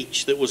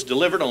speech that was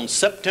delivered on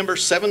September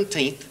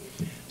 17th,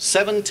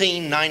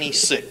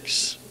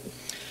 1796.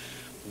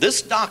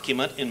 This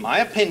document, in my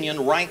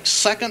opinion, ranks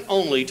second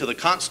only to the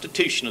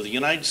Constitution of the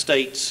United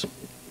States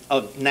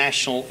of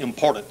national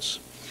importance.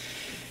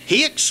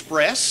 He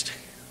expressed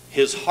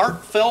his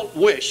heartfelt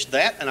wish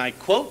that, and I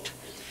quote,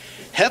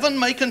 "Heaven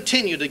may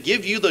continue to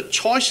give you the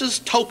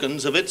choicest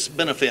tokens of its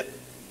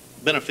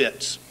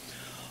benefits.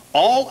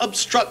 All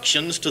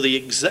obstructions to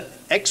the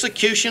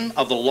execution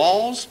of the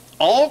laws,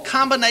 all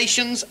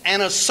combinations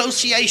and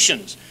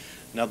associations."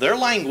 Now their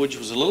language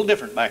was a little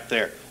different back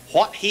there.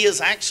 What he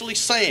is actually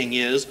saying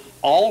is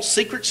all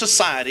secret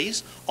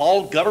societies,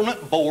 all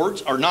government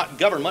boards, or not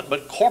government,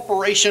 but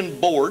corporation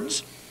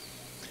boards,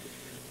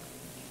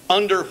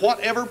 under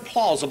whatever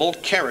plausible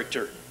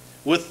character,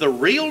 with the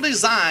real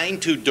design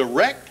to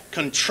direct,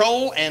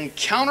 control, and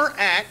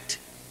counteract,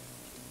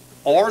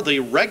 or the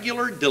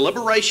regular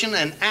deliberation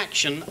and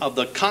action of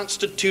the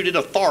constituted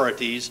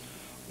authorities,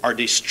 are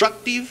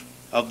destructive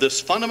of this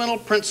fundamental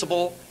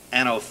principle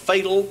and of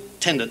fatal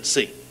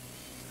tendency.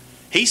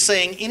 He's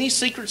saying any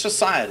secret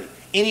society,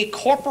 any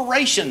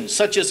corporation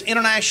such as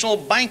international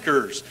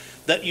bankers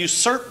that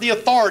usurp the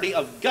authority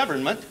of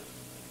government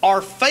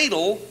are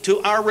fatal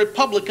to our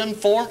Republican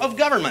form of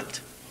government.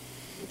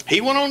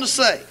 He went on to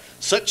say,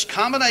 such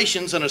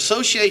combinations and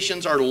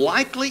associations are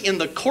likely in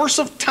the course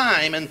of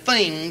time and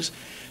things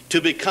to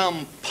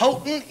become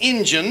potent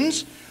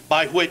engines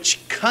by which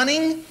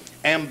cunning,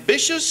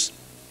 ambitious,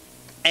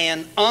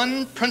 and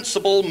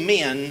unprincipled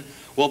men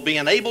will be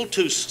enabled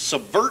to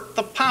subvert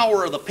the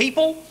power of the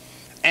people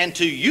and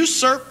to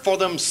usurp for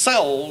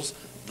themselves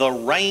the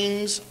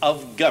reins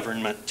of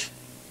government.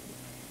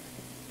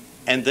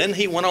 And then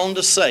he went on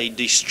to say,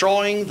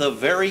 destroying the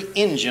very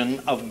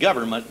engine of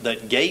government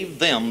that gave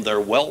them their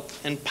wealth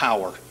and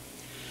power.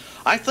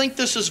 I think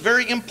this is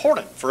very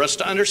important for us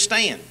to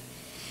understand,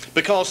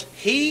 because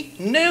he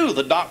knew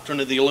the doctrine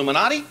of the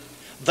Illuminati.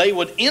 They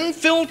would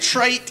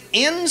infiltrate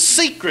in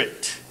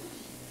secret,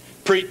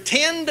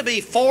 pretend to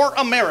be for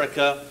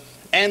America,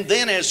 and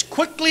then as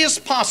quickly as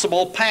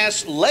possible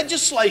pass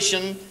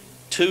legislation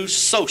to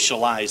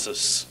socialize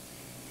us.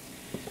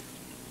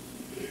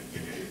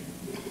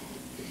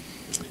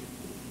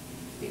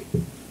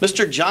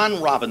 Mr.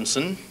 John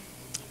Robinson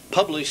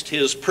published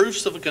his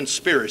Proofs of a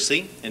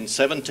Conspiracy in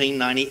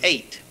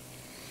 1798,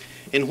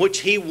 in which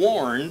he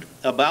warned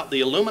about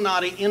the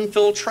Illuminati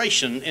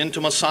infiltration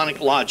into Masonic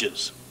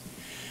lodges.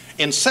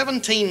 In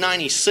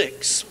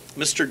 1796,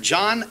 Mr.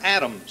 John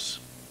Adams,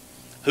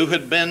 who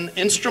had been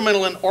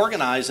instrumental in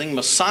organizing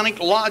Masonic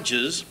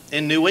lodges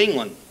in New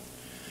England,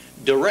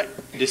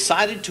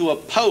 decided to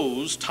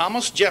oppose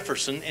Thomas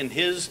Jefferson in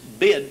his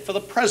bid for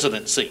the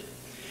presidency.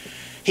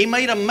 He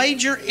made a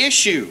major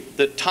issue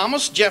that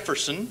Thomas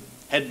Jefferson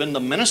had been the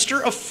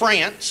minister of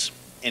France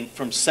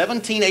from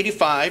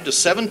 1785 to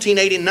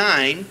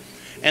 1789,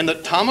 and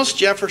that Thomas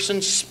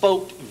Jefferson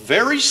spoke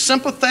very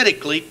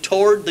sympathetically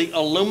toward the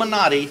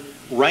Illuminati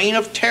reign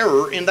of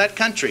terror in that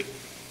country.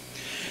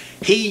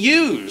 He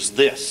used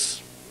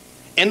this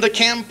in the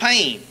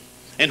campaign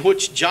in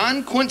which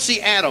John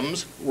Quincy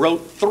Adams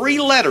wrote 3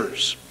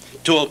 letters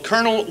to a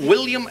Colonel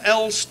William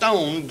L.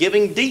 Stone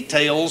giving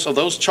details of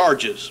those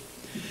charges.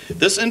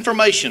 This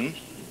information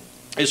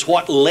is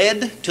what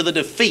led to the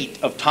defeat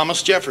of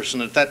Thomas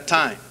Jefferson at that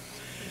time.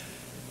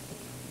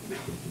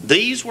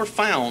 These were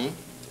found,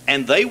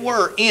 and they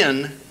were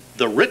in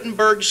the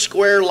Rittenberg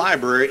Square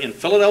Library in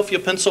Philadelphia,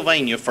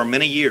 Pennsylvania for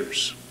many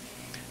years.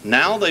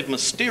 Now they've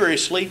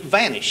mysteriously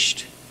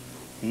vanished.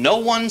 No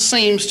one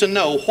seems to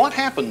know what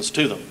happens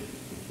to them.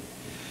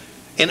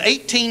 In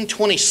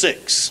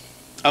 1826,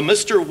 a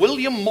Mr.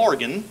 William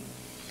Morgan,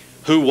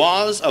 who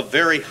was a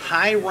very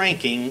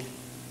high-ranking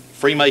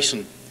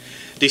Freemason,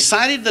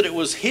 decided that it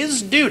was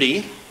his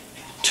duty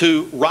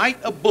to write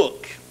a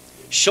book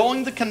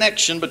showing the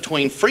connection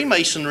between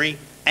Freemasonry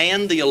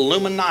and the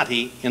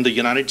Illuminati in the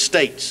United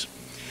States.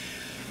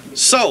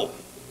 So,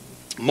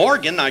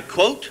 Morgan, I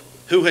quote,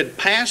 who had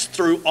passed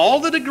through all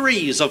the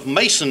degrees of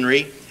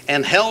Masonry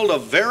and held a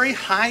very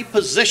high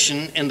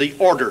position in the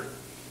order,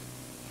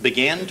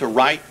 began to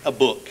write a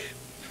book.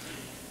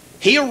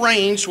 He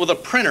arranged with a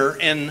printer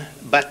in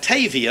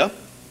Batavia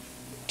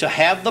to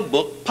have the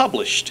book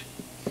published.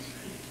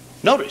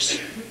 Notice,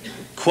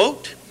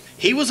 quote,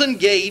 he was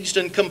engaged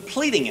in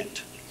completing it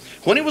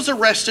when he was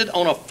arrested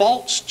on a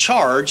false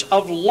charge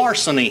of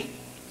larceny.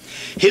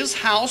 His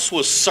house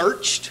was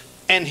searched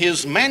and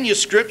his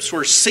manuscripts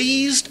were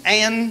seized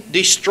and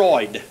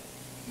destroyed.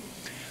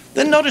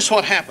 Then notice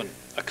what happened.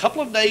 A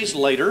couple of days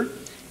later,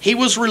 he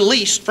was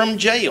released from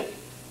jail.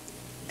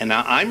 And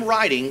now I'm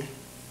writing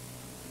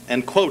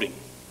and quoting.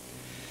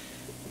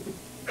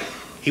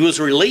 He was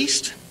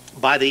released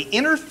by the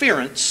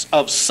interference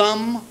of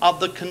some of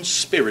the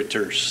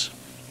conspirators.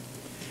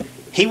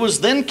 He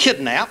was then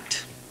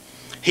kidnapped.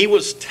 He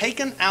was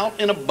taken out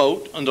in a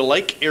boat into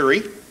Lake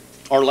Erie,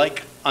 or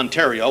Lake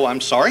Ontario,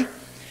 I'm sorry.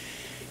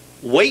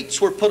 Weights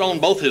were put on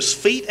both his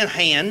feet and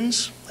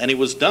hands, and he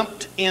was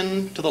dumped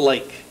into the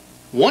lake.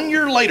 1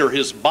 year later,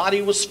 his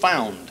body was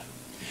found.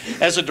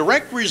 As a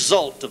direct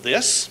result of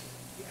this,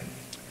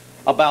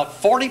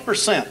 about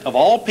 40% of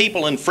all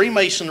people in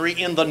Freemasonry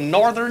in the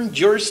northern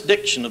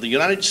jurisdiction of the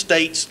United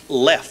States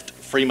left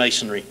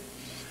Freemasonry.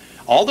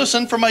 All this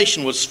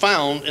information was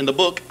found in the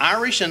book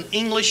Irish and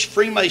English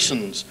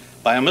Freemasons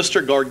by a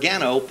Mr.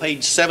 Gargano,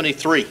 page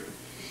 73.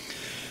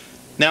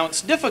 Now,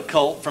 it's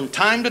difficult from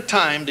time to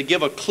time to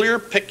give a clear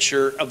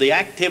picture of the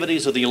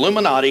activities of the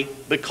Illuminati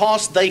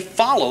because they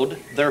followed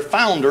their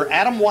founder,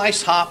 Adam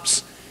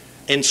Weishaupt's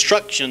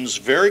instructions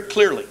very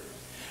clearly.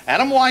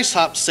 Adam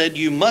Weishaupt said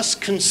you must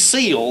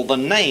conceal the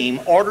name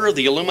Order of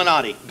the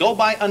Illuminati. Go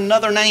by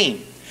another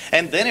name.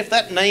 And then if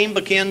that name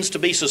begins to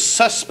be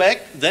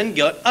suspect, then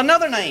get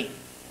another name.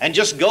 And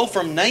just go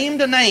from name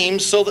to name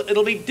so that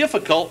it'll be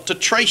difficult to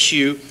trace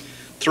you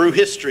through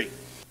history.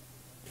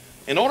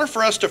 In order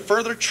for us to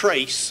further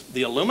trace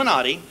the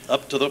Illuminati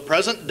up to the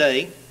present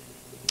day,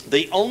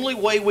 the only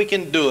way we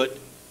can do it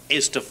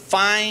is to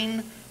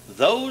find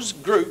those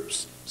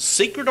groups,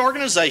 secret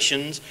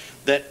organizations,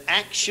 that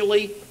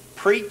actually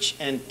preach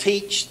and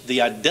teach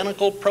the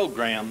identical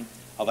program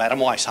of Adam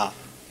Weishaupt.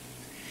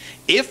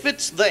 If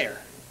it's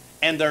there,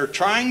 and they're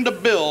trying to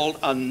build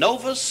a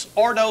Novus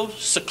Ordo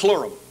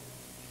Seclorum,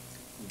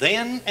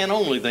 then and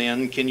only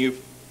then can you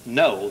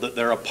know that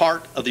they're a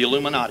part of the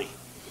Illuminati.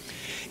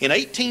 In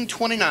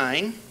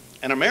 1829,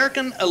 an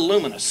American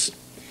Illuminist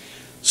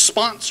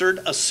sponsored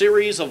a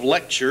series of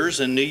lectures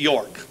in New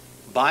York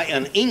by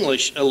an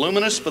English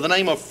Illuminist by the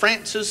name of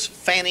Frances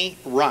Fanny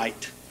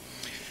Wright.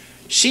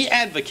 She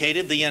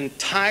advocated the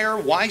entire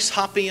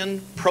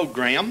Weishauptian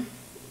program,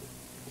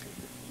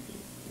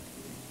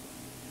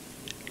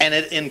 and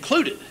it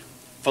included,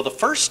 for the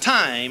first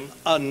time,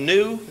 a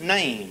new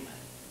name,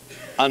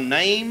 a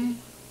name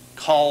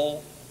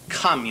called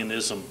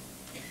communism.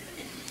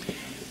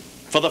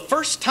 For the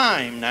first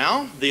time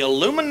now, the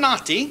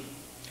Illuminati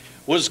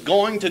was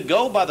going to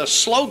go by the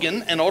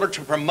slogan in order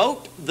to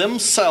promote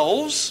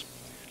themselves.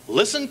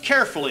 Listen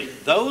carefully,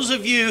 those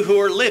of you who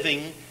are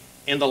living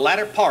in the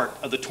latter part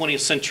of the 20th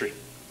century.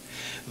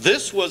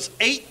 This was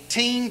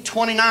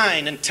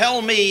 1829, and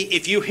tell me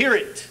if you hear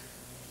it.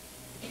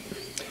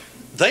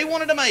 They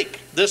wanted to make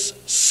this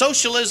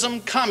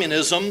socialism,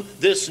 communism,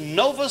 this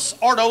Novus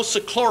Ordo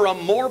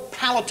Seclorum more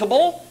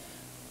palatable,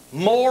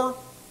 more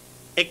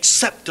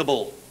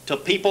acceptable to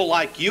people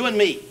like you and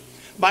me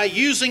by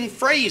using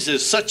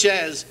phrases such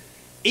as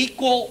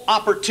equal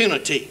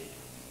opportunity,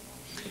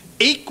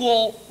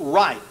 equal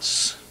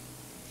rights,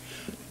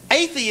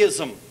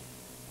 atheism,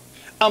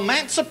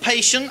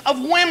 emancipation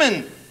of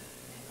women,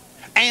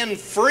 and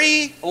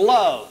free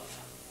love.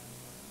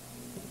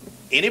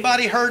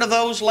 Anybody heard of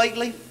those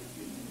lately?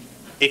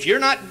 If you're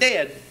not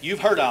dead,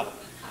 you've heard of them.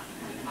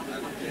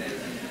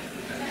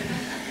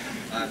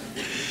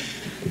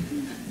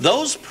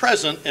 Those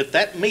present at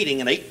that meeting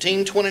in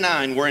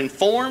 1829 were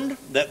informed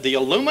that the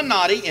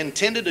Illuminati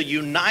intended to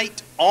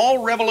unite all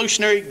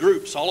revolutionary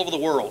groups all over the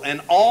world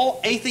and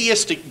all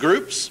atheistic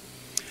groups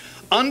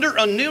under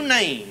a new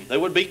name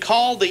that would be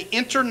called the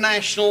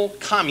International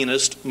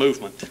Communist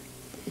Movement.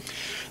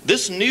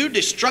 This new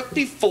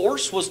destructive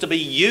force was to be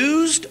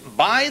used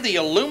by the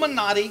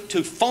Illuminati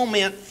to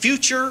foment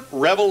future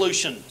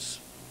revolutions.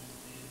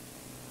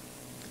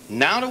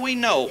 Now do we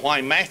know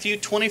why Matthew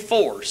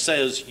 24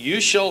 says,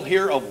 "You shall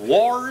hear of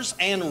wars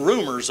and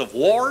rumors of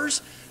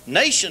wars.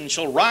 Nation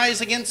shall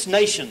rise against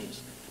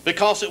nations,"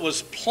 because it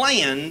was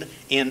planned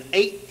in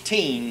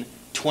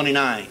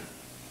 1829.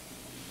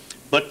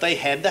 But they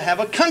had to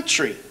have a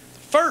country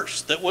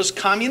first that was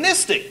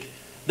communistic,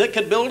 that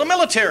could build a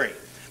military,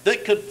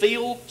 that could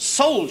field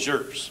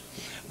soldiers,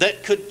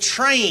 that could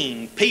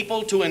train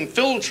people to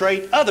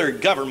infiltrate other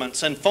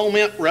governments and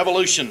foment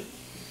revolution.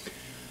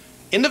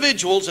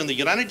 Individuals in the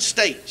United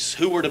States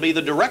who were to be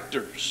the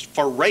directors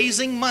for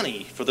raising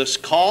money for this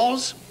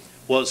cause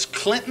was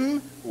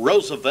Clinton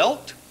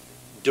Roosevelt,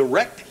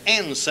 direct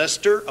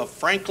ancestor of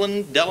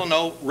Franklin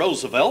Delano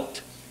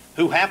Roosevelt,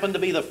 who happened to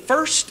be the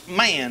first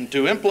man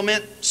to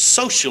implement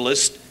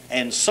socialist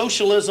and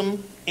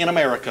Socialism in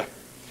America.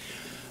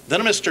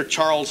 Then Mr.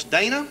 Charles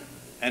Dana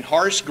and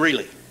Horace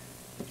Greeley.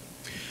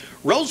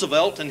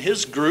 Roosevelt and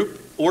his group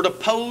were to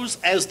pose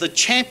as the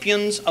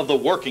champions of the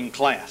working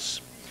class.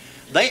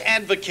 They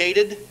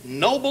advocated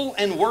noble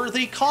and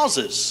worthy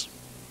causes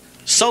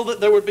so that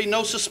there would be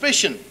no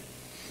suspicion.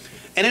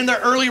 And in their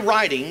early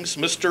writings,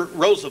 Mr.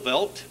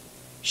 Roosevelt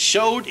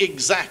showed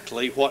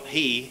exactly what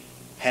he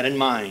had in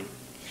mind.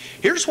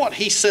 Here's what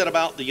he said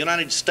about the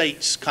United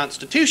States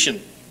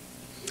Constitution.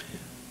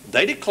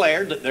 They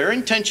declared that their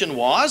intention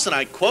was, and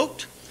I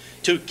quote,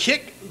 to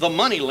kick the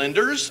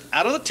moneylenders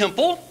out of the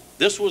temple.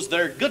 This was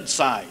their good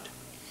side.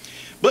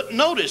 But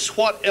notice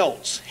what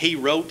else he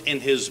wrote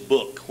in his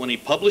book when he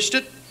published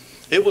it.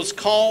 It was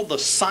called The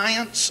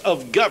Science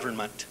of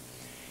Government.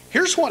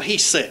 Here's what he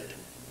said.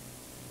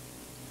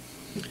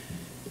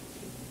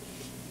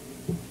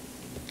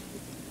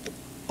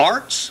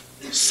 Arts,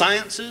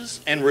 sciences,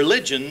 and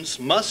religions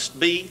must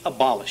be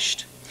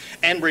abolished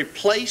and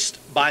replaced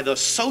by the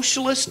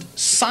socialist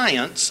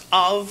science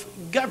of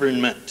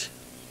government.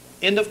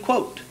 End of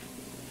quote.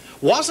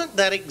 Wasn't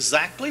that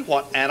exactly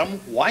what Adam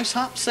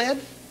Weishaupt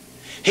said?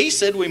 He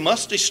said we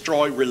must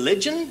destroy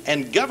religion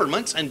and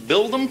governments and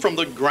build them from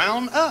the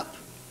ground up.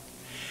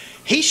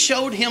 He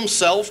showed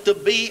himself to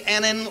be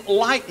an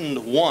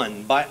enlightened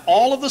one by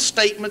all of the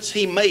statements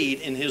he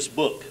made in his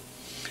book.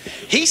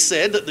 He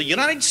said that the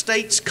United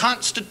States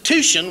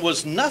Constitution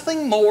was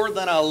nothing more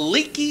than a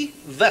leaky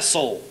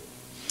vessel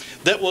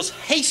that was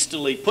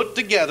hastily put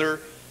together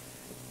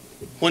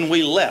when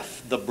we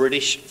left the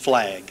British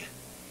flag.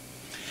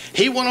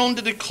 He went on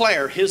to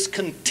declare his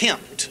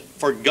contempt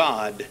for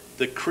God,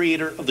 the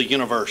creator of the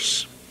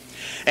universe.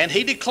 And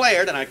he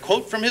declared, and I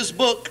quote from his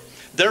book,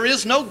 "There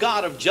is no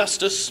God of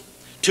justice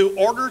to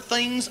order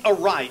things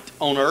aright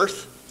on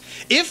earth.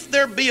 If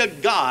there be a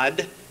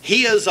God,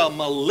 he is a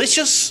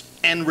malicious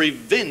and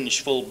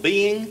revengeful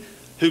being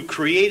who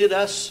created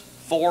us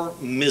for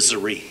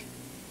misery."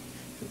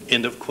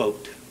 End of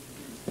quote.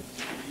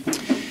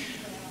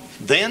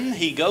 Then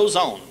he goes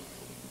on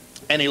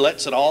and he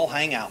lets it all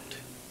hang out.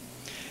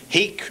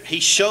 He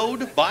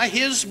showed by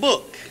his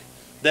book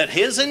that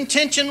his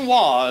intention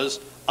was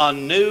a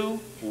new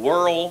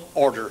world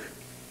order,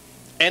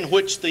 in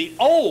which the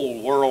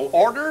old world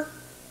order,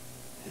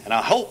 and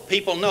I hope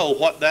people know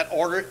what that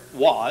order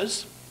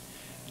was,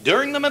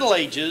 during the Middle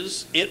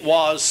Ages it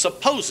was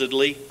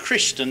supposedly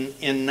Christian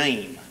in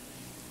name.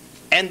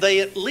 And they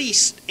at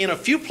least in a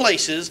few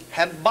places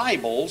had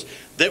Bibles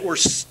that were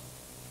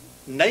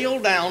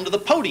nailed down to the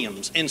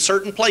podiums in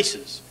certain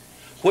places,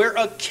 where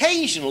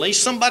occasionally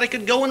somebody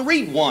could go and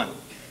read one.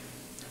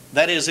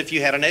 That is, if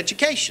you had an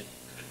education.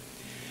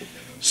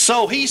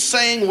 So he's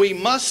saying we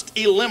must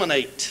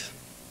eliminate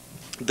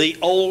the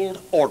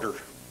old order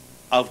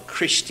of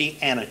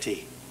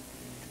Christianity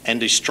and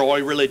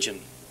destroy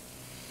religion.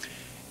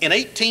 In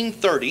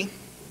 1830,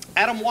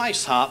 Adam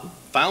Weishaupt,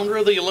 founder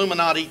of the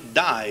Illuminati,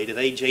 died at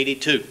age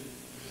 82.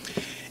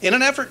 In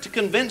an effort to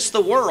convince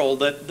the world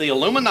that the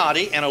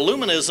Illuminati and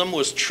Illuminism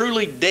was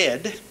truly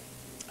dead,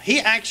 he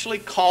actually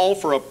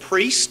called for a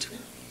priest.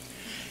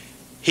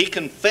 He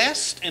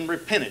confessed and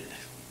repented.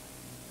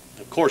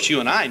 Of course, you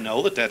and I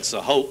know that that's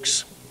a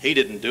hoax. He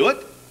didn't do it,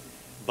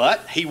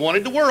 but he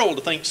wanted the world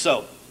to think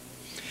so.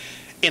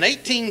 In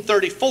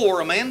 1834,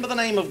 a man by the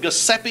name of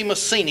Giuseppe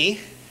Mazzini,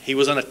 he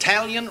was an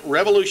Italian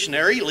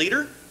revolutionary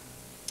leader.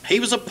 He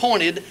was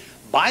appointed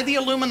by the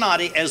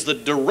Illuminati as the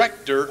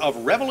director of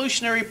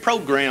revolutionary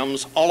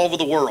programs all over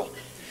the world.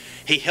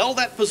 He held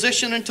that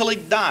position until he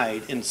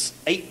died in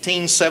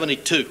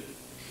 1872.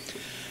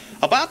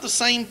 About the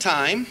same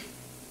time,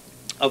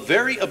 a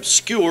very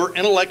obscure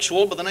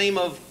intellectual by the name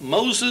of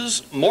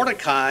Moses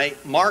Mordecai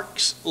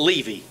Marx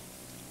Levy,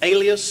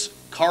 alias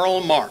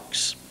Karl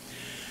Marx,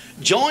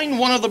 joined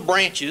one of the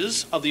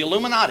branches of the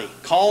Illuminati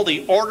called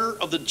the Order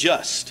of the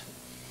Just.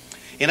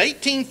 In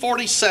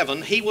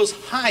 1847, he was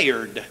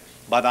hired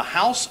by the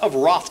House of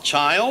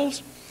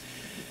Rothschild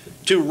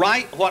to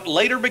write what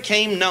later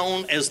became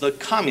known as the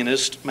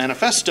Communist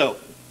Manifesto.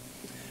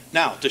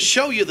 Now, to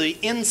show you the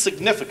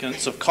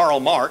insignificance of Karl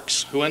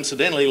Marx, who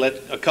incidentally let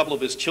a couple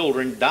of his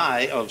children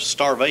die of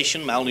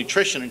starvation,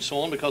 malnutrition, and so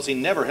on because he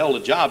never held a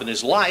job in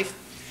his life.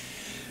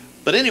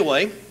 But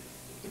anyway,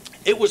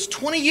 it was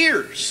 20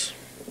 years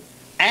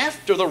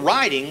after the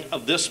writing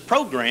of this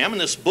program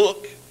and this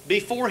book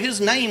before his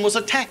name was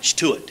attached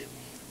to it.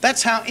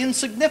 That's how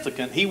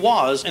insignificant he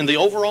was in the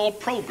overall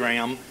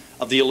program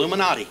of the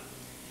Illuminati.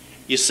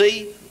 You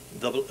see,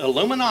 the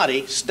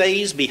Illuminati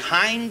stays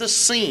behind the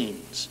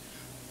scenes.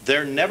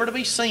 They're never to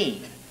be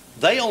seen.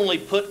 They only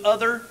put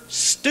other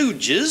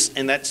stooges,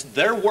 and that's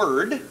their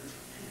word,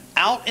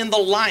 out in the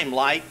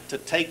limelight to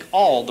take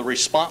all the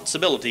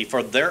responsibility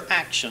for their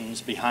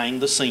actions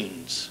behind the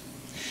scenes.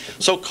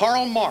 So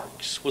Karl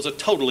Marx was a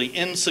totally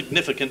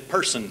insignificant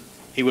person.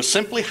 He was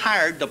simply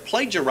hired to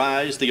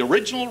plagiarize the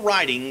original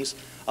writings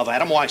of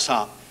Adam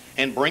Weishaupt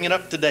and bring it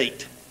up to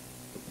date.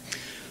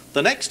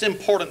 The next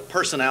important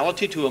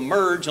personality to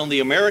emerge on the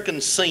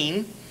American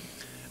scene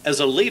as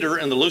a leader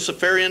in the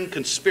Luciferian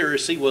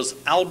conspiracy was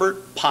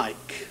Albert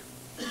Pike.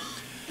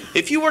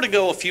 If you were to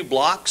go a few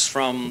blocks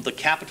from the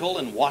Capitol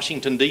in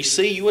Washington,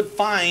 D.C., you would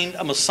find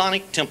a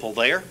Masonic temple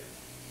there,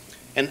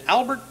 and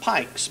Albert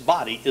Pike's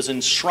body is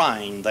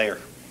enshrined there.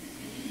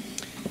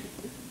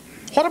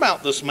 What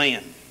about this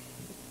man?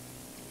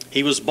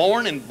 He was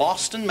born in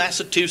Boston,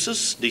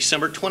 Massachusetts,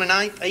 December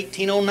 29,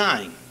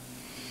 1809.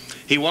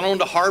 He went on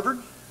to Harvard,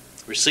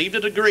 received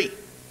a degree.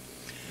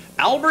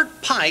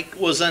 Albert Pike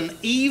was an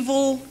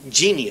evil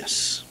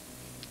genius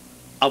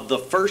of the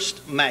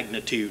first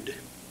magnitude.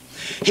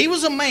 He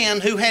was a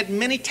man who had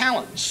many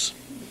talents.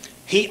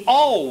 He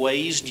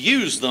always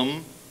used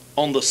them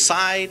on the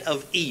side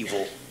of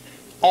evil.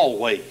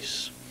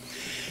 Always.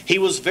 He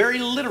was very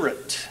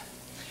literate.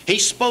 He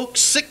spoke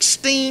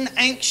 16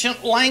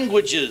 ancient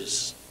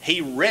languages.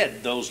 He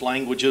read those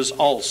languages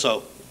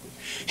also.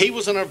 He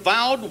was an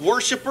avowed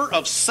worshiper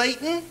of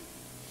Satan.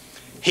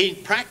 He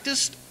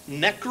practiced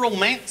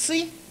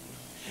necromancy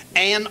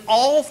and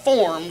all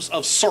forms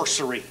of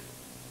sorcery.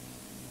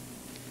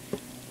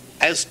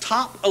 As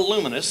top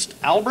Illuminist,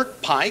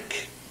 Albert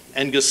Pike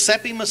and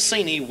Giuseppe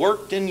Mazzini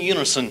worked in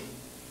unison.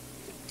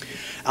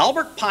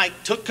 Albert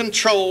Pike took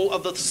control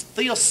of the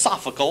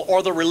theosophical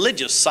or the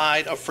religious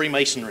side of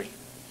Freemasonry.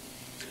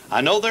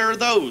 I know there are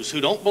those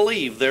who don't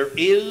believe there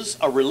is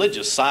a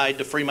religious side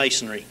to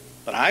Freemasonry,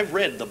 but I've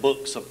read the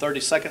books of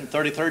 32nd and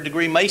 33rd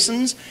degree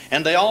Masons,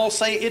 and they all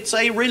say it's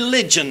a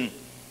religion.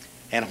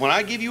 And when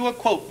I give you a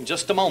quote in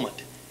just a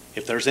moment,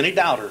 if there's any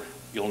doubter,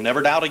 you'll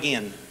never doubt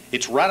again.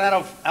 It's right out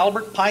of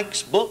Albert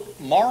Pike's book,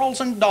 Morals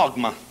and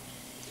Dogma.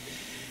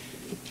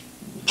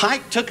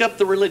 Pike took up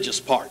the religious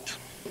part.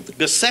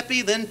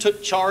 Giuseppe then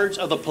took charge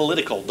of the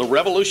political, the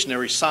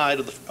revolutionary side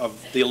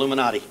of the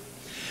Illuminati.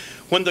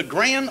 When the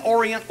Grand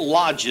Orient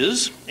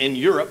Lodges in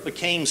Europe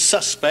became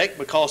suspect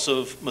because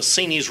of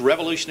Mazzini's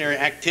revolutionary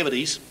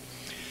activities,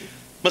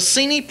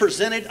 Mazzini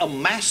presented a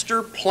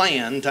master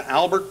plan to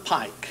Albert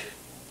Pike,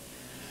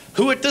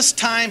 who at this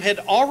time had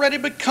already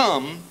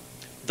become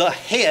the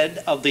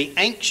head of the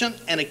ancient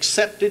and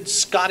accepted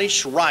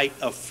Scottish rite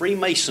of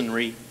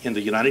Freemasonry in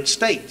the United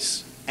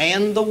States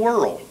and the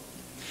world.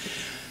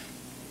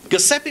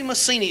 Giuseppe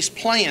Mazzini's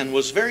plan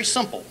was very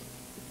simple.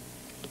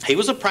 He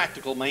was a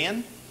practical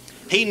man.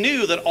 He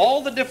knew that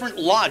all the different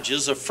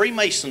lodges of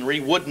Freemasonry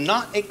would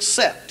not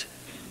accept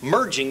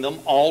merging them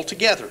all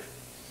together.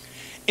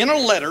 In a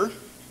letter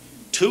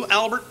to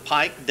Albert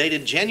Pike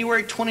dated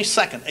January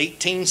 22nd,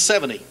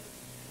 1870,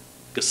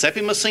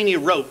 Giuseppe Mazzini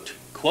wrote,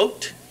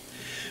 quote,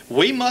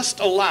 "We must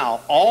allow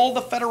all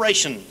the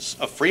federations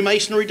of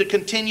Freemasonry to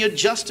continue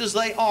just as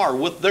they are,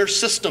 with their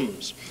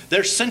systems,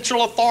 their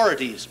central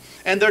authorities,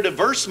 and their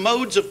diverse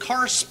modes of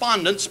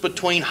correspondence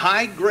between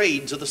high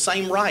grades of the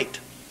same rite,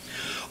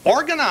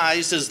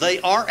 organized as they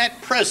are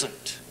at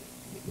present."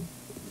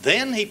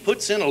 Then he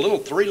puts in a little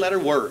three-letter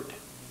word,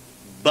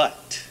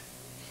 "but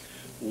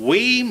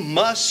we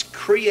must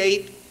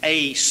create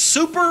a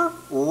super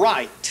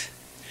rite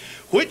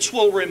which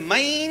will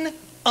remain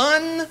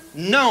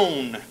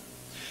unknown,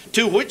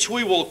 to which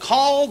we will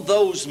call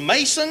those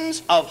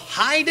Masons of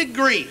high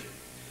degree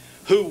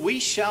who we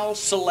shall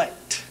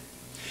select.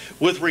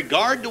 With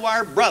regard to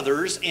our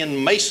brothers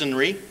in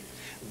Masonry,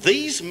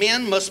 these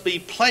men must be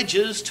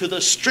pledges to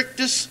the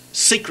strictest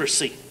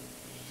secrecy.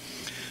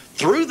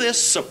 Through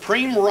this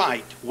supreme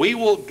rite, we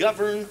will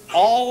govern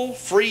all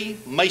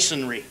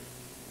Freemasonry,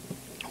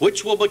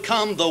 which will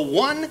become the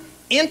one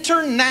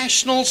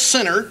international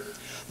center,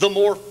 the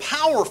more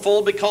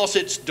powerful because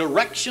its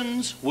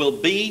directions will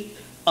be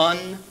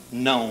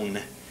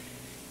unknown."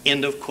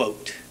 End of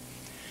quote.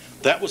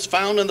 That was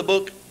found in the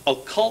book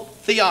Occult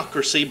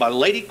Theocracy by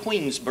Lady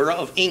Queensborough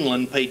of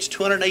England, page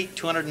 208,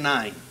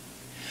 209.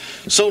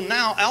 So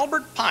now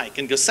Albert Pike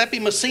and Giuseppe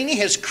Mazzini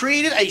has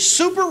created a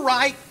super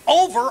rite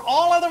over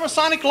all other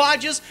Masonic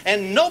lodges,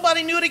 and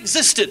nobody knew it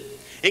existed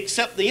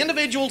except the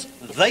individuals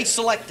they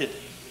selected.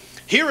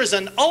 Here is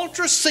an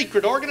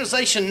ultra-secret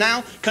organization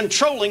now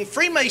controlling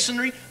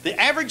Freemasonry. The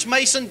average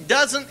Mason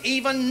doesn't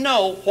even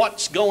know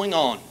what's going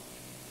on.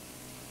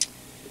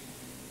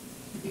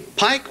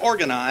 Pike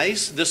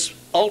organized this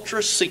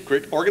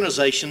ultra-secret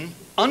organization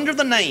under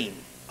the name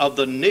of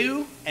the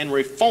New and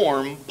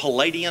Reformed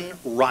Palladian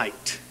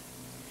Rite.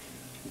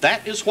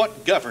 That is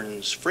what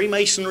governs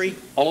Freemasonry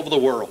all over the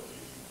world.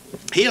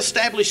 He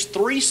established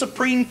 3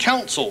 supreme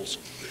councils,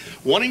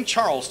 one in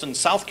Charleston,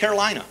 South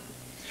Carolina,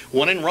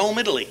 one in Rome,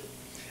 Italy,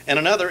 and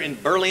another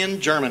in Berlin,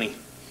 Germany.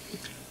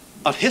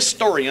 A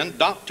historian,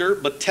 Dr.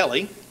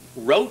 Batelli,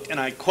 wrote, and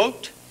I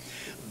quote,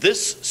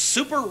 "This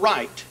super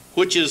rite,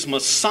 which is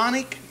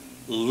Masonic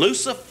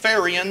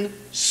Luciferian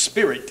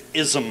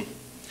Spiritism,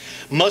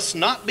 must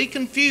not be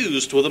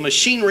confused with the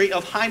machinery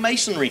of high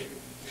Masonry.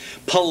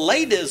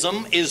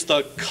 Palladism is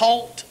the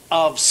cult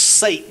of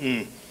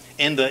Satan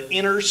in the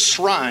inner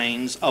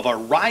shrines of a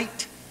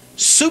rite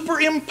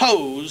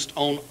superimposed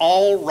on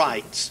all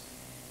rites.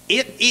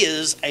 It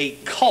is a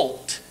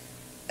cult,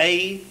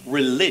 a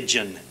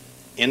religion."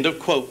 End of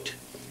quote.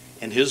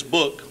 And his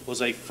book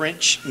was a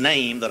French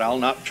name that I'll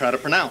not try to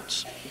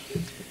pronounce.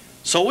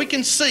 So we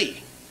can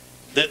see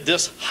that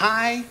this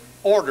high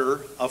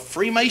order of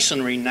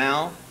Freemasonry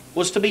now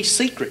was to be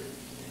secret.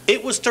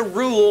 It was to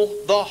rule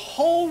the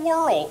whole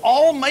world,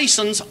 all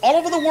Masons all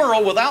over the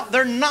world without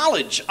their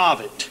knowledge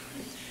of it.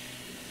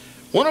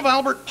 One of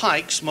Albert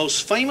Pike's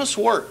most famous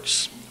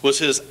works was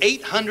his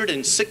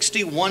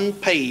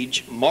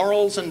 861-page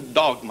Morals and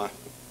Dogma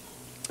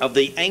of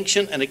the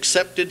ancient and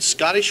accepted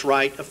Scottish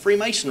rite of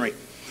Freemasonry.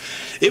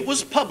 It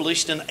was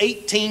published in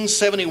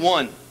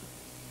 1871.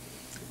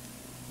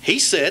 He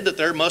said that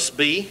there must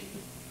be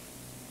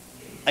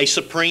a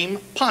supreme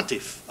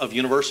pontiff of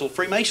universal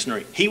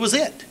Freemasonry. He was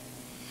it.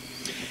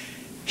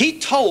 He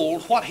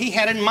told what he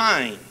had in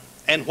mind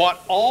and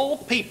what all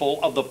people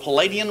of the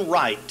Palladian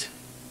rite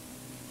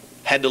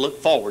had to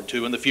look forward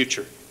to in the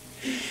future.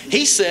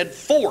 He said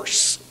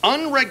force,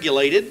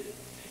 unregulated,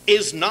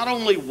 is not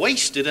only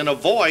wasted in a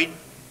void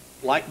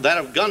like that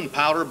of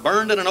gunpowder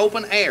burned in an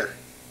open air.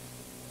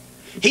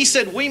 He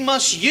said we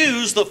must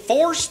use the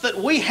force that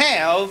we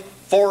have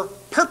for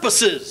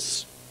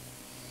purposes.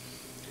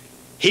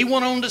 He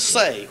went on to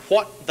say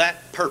what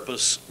that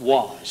purpose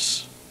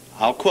was.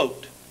 I'll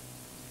quote,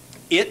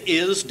 "It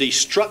is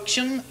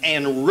destruction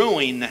and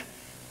ruin,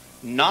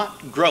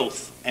 not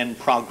growth and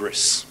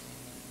progress."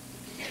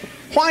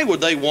 Why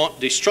would they want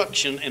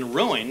destruction and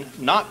ruin,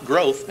 not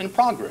growth and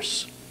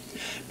progress?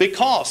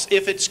 Because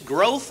if it's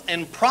growth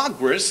and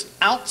progress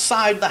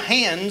outside the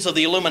hands of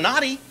the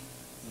Illuminati,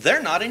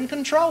 they're not in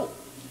control.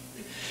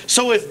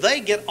 So if they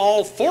get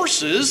all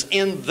forces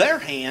in their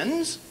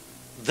hands,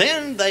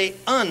 then they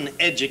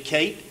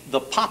uneducate the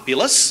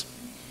populace,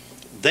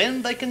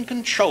 then they can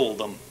control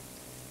them.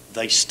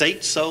 They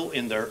state so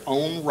in their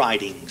own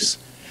writings.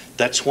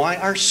 That's why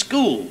our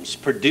schools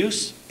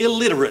produce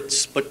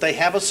illiterates, but they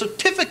have a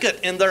certificate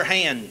in their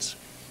hands.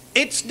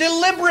 It's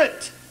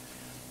deliberate.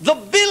 The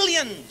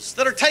billions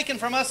that are taken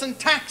from us in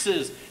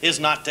taxes is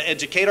not to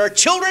educate our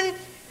children,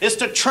 it's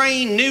to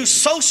train new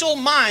social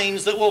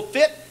minds that will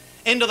fit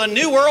into the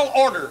New World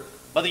Order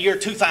by the year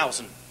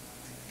 2000.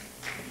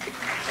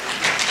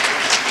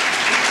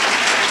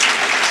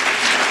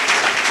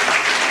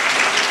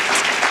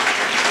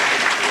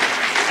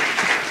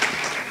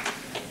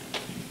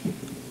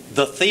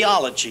 The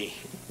theology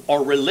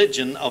or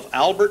religion of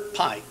Albert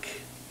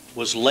Pike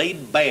was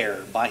laid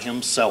bare by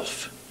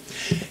himself.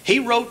 He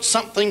wrote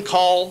something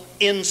called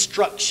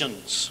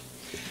Instructions.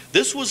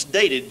 This was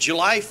dated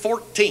July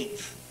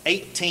 14th,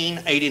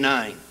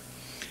 1889.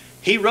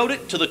 He wrote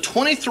it to the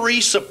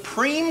 23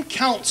 Supreme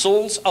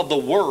Councils of the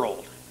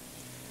world.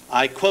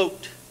 I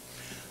quote,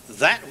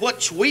 "That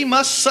which we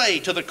must say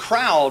to the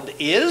crowd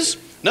is,"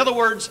 in other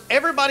words,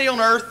 everybody on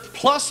earth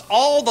plus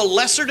all the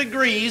lesser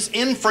degrees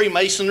in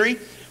Freemasonry,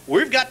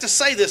 we've got to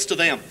say this to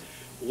them.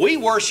 We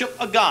worship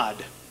a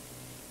God,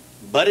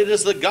 but it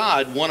is the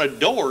God one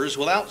adores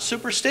without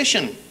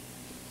superstition.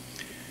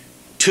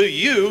 To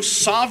you,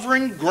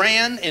 sovereign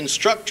grand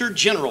instructor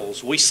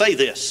generals, we say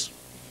this,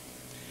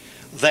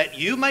 that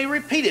you may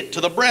repeat it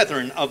to the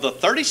brethren of the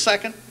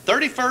 32nd,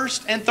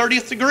 31st, and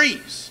 30th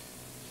degrees.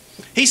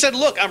 He said,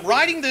 look, I'm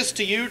writing this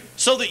to you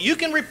so that you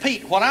can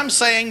repeat what I'm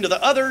saying to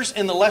the others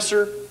in the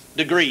lesser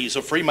degrees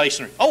of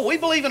Freemasonry. Oh, we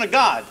believe in a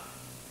God.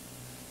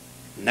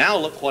 Now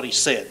look what he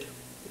said.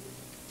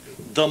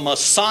 The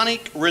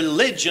Masonic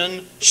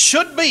religion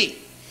should be,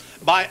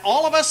 by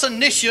all of us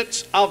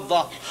initiates of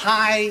the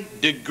high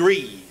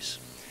degrees,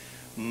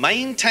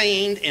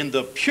 maintained in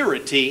the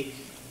purity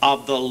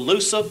of the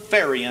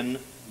Luciferian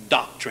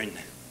doctrine.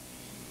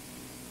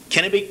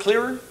 Can it be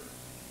clearer?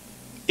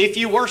 If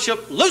you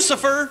worship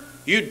Lucifer,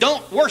 you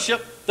don't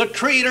worship the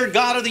Creator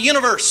God of the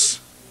universe.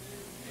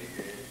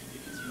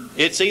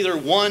 It's either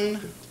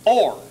one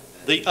or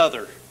the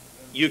other.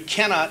 You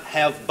cannot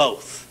have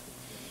both.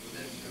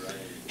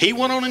 He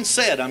went on and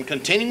said, I'm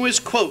continuing his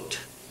quote,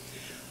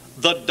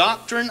 the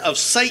doctrine of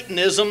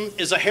Satanism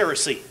is a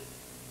heresy.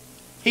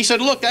 He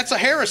said, look, that's a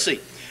heresy.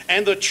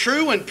 And the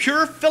true and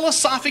pure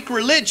philosophic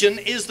religion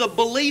is the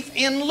belief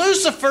in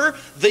Lucifer,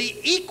 the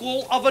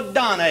equal of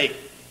Adonai.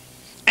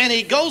 And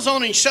he goes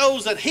on and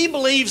shows that he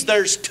believes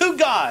there's two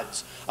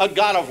gods. A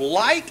God of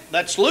light,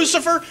 that's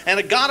Lucifer, and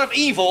a God of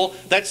evil,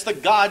 that's the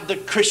God the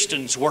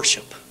Christians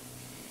worship.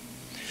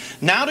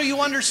 Now do you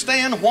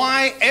understand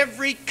why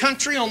every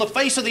country on the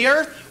face of the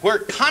earth where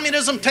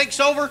communism takes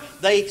over,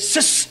 they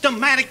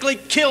systematically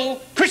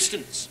kill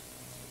Christians?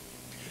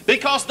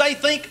 Because they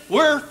think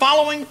we're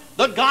following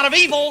the God of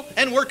evil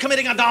and we're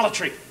committing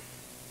idolatry.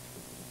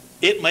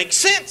 It makes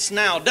sense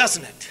now,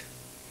 doesn't it?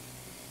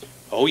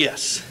 Oh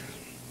yes.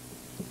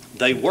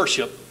 They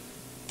worship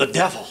the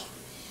devil.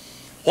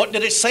 What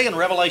did it say in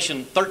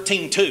Revelation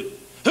 13:2?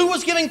 Who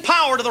was giving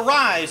power to the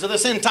rise of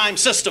this end time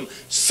system?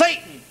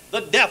 Satan,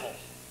 the devil.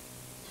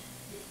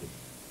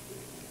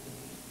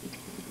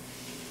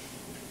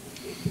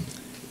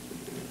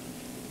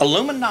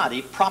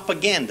 Illuminati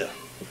propaganda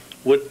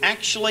would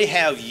actually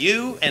have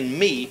you and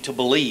me to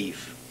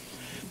believe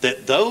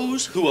that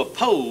those who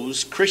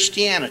oppose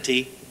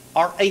Christianity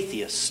are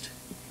atheists.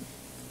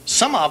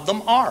 Some of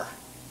them are.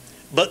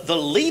 But the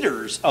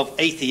leaders of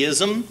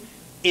atheism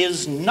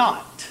is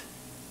not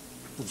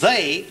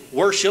They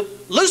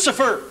worship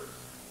Lucifer.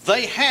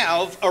 They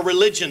have a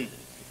religion.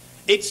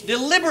 It's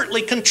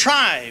deliberately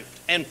contrived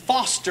and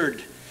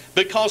fostered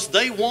because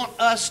they want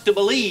us to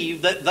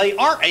believe that they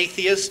are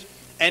atheists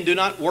and do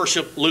not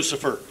worship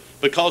Lucifer,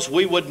 because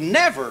we would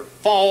never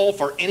fall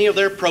for any of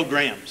their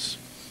programs.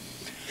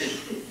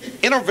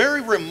 In a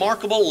very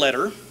remarkable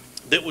letter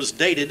that was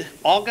dated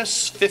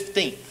August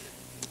 15th,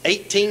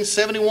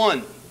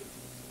 1871,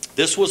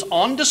 this was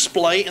on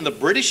display in the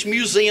British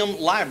Museum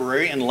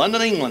Library in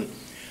London, England,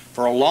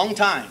 for a long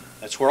time.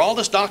 That's where all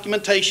this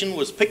documentation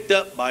was picked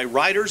up by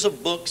writers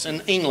of books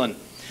in England.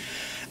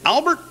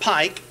 Albert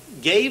Pike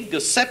gave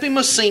Giuseppe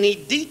Mazzini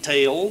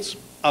details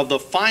of the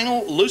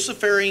final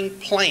Luciferian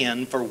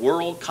plan for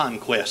world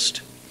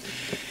conquest.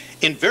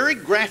 In very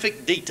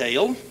graphic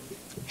detail,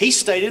 he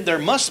stated there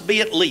must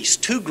be at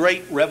least 2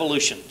 great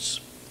revolutions,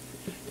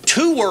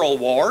 2 world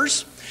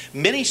wars,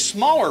 many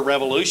smaller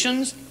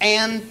revolutions,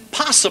 and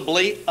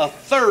possibly a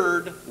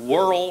 3rd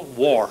world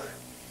war.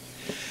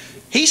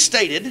 He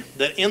stated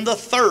that in the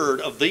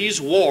 3rd of these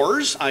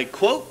wars, I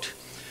quote,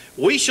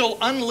 "We shall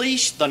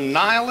unleash the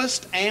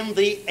nihilist and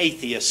the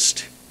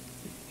atheist."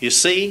 You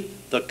see,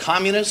 the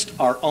communists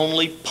are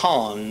only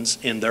pawns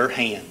in their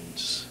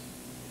hands.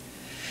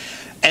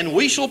 "And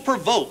we shall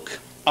provoke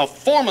a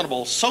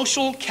formidable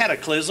social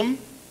cataclysm,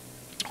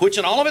 which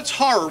in all of its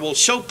horror will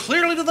show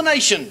clearly to the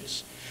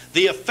nations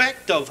the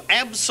effect of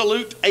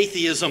absolute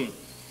atheism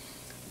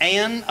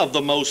and of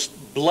the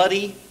most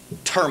bloody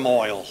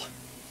turmoil."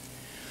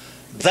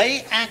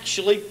 They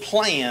actually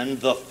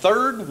planned the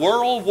 3rd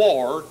World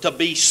War to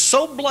be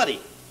so bloody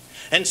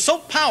and so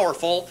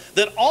powerful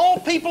that all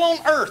people on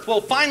earth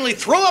will finally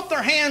throw up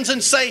their hands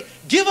and say,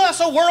 "Give us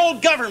a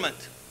world government,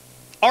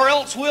 or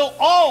else we'll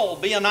all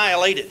be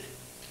annihilated."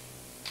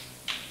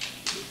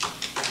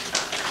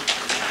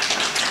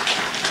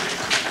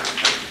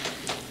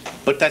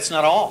 But that's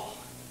not all.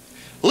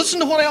 Listen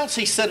to what else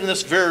he said in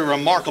this very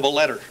remarkable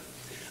letter.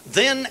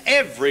 "Then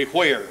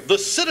everywhere the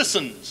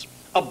citizens,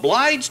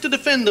 obliged to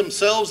defend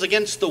themselves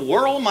against the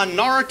world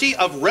minority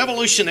of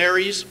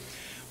revolutionaries,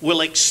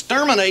 will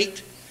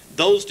exterminate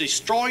those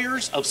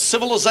destroyers of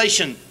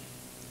civilization,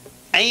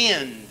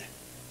 and,"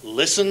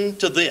 listen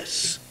to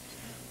this,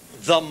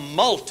 "the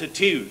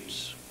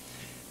multitudes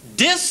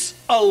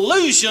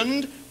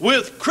disillusioned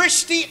with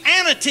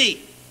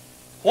Christianity."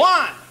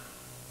 Why?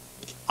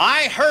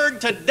 I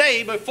heard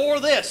today before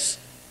this,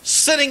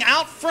 sitting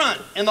out front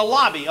in the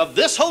lobby of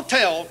this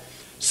hotel,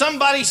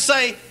 somebody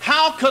say,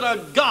 "How could a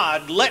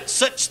God let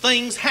such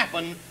things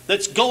happen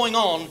that's going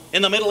on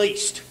in the Middle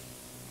East?"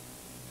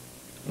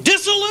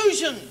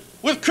 Disillusioned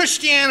with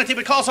Christianity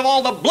because of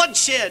all the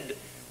bloodshed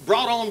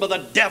brought on by the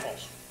devil.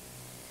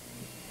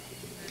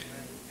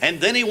 And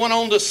then he went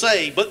on to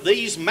say, "But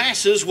these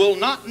masses will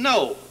not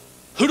know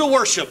who to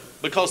worship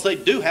because they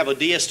do have a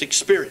deistic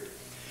spirit."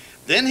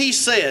 Then he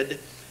said,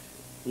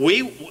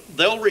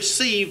 they'll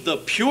receive the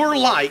pure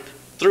light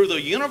through the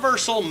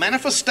universal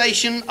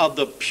manifestation of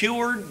the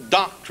pure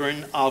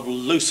doctrine of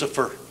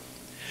Lucifer,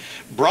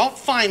 brought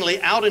finally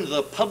out into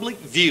the public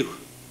view.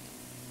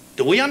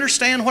 Do we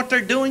understand what they're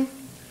doing?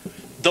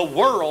 The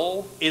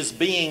world is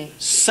being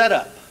set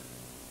up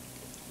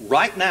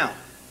right now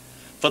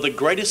for the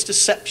greatest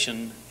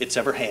deception it's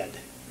ever had.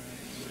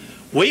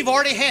 We've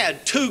already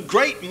had 2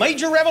 great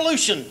major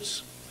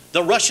revolutions.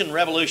 The Russian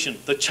Revolution,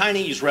 the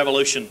Chinese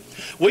Revolution.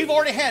 We've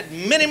already had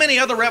many, many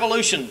other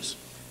revolutions.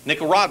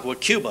 Nicaragua,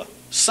 Cuba,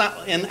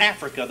 in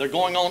Africa, they're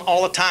going on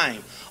all the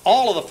time.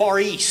 All of the Far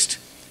East.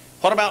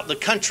 What about the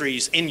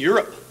countries in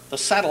Europe, the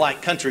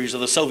satellite countries of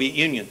the Soviet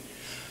Union?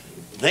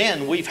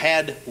 Then we've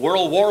had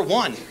World War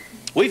I.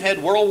 We've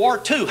had World War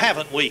II,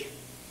 haven't we?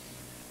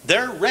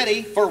 They're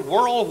ready for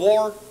World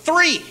War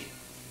III.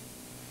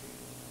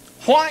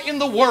 Why in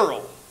the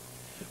world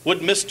would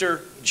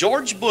Mr.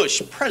 George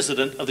Bush,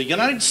 President of the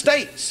United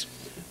States,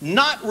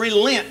 not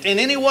relent in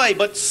any way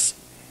but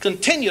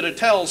continue to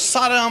tell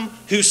Saddam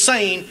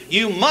Hussein,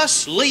 "You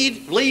must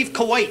leave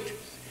Kuwait"?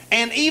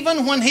 And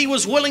even when he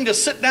was willing to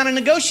sit down and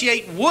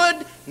negotiate,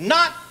 would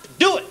not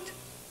do it,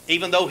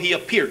 even though he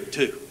appeared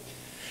to.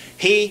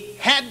 He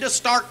had to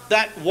start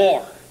that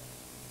war.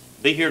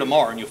 Be here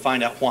tomorrow and you'll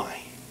find out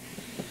why.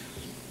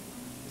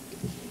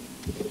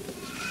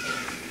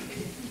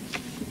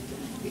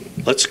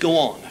 Let's go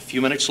on a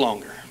few minutes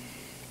longer.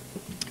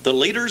 The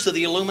leaders of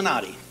the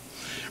Illuminati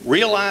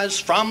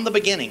realized from the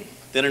beginning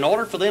that in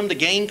order for them to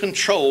gain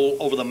control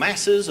over the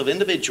masses of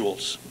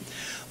individuals,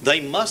 they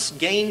must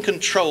gain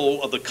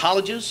control of the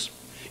colleges,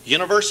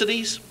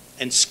 universities,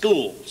 and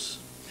schools.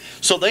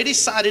 So they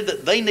decided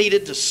that they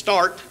needed to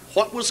start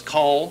what was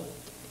called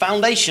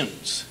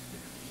foundations.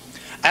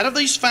 Out of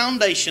these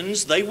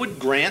foundations, they would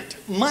grant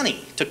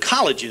money to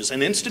colleges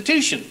and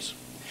institutions.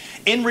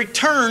 In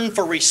return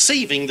for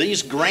receiving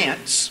these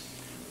grants,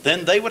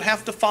 then they would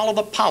have to follow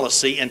the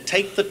policy and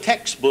take the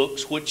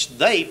textbooks which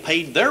they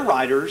paid their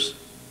writers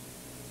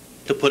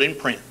to put in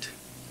print.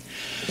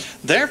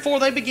 Therefore,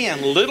 they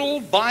began little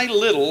by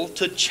little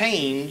to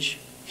change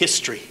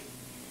history.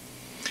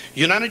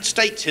 United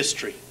States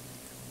history,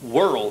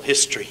 world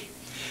history.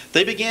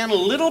 They began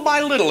little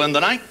by little in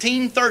the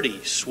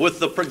 1930s with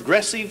the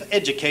progressive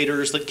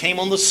educators that came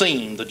on the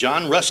scene, the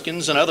John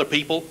Ruskins and other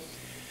people,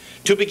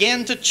 to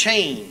begin to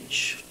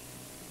change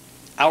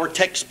our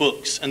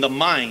textbooks and the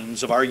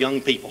minds of our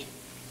young people.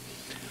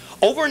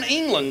 Over in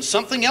England,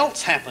 something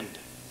else happened.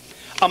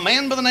 A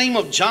man by the name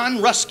of John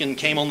Ruskin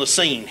came on the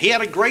scene. He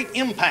had a great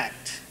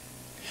impact,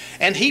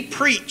 and he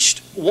preached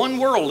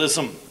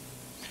one-worldism.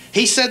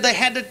 He said they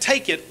had to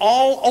take it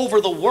all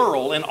over the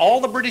world in all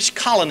the British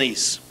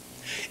colonies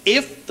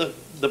if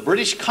the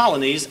British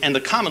colonies and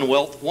the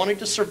Commonwealth wanted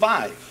to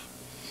survive.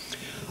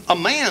 A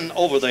man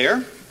over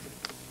there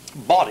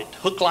bought it,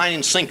 hook, line,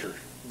 and sinker,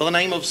 by the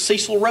name of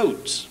Cecil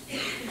Rhodes.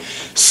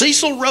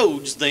 Cecil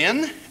Rhodes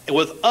then,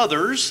 with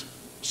others,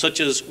 such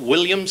as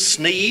William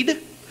Sneed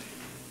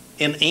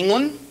in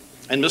England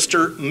and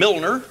Mr.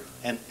 Milner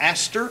and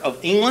Astor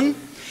of England,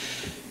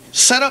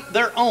 set up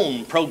their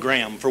own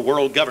program for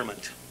world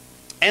government.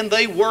 And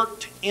they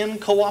worked in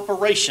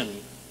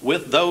cooperation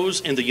with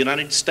those in the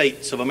United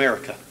States of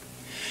America.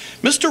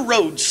 Mr.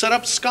 Rhodes set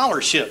up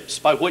scholarships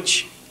by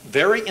which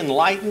very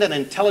enlightened and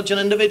intelligent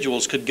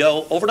individuals could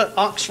go over to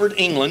Oxford,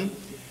 England,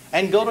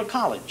 and go to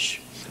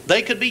college.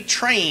 They could be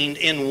trained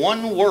in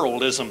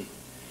one-worldism.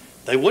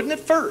 They wouldn't at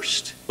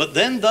first, but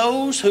then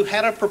those who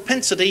had a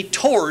propensity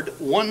toward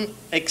one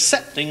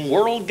accepting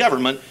world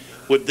government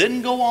would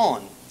then go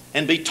on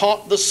and be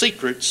taught the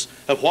secrets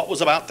of what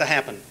was about to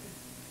happen.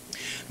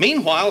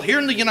 Meanwhile, here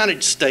in the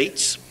United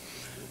States,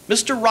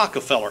 Mr.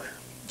 Rockefeller,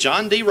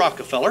 John D.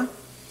 Rockefeller,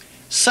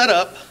 set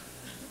up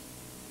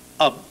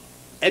an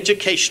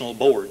educational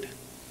board.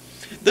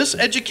 This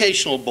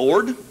educational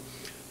board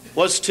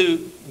was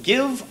to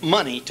give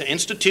money to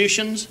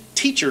institutions,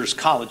 teachers'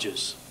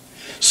 colleges,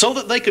 so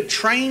that they could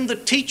train the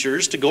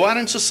teachers to go out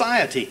in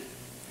society.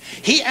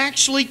 He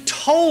actually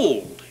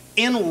told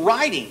in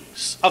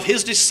writings of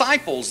his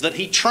disciples that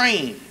he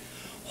trained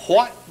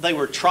what they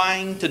were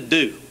trying to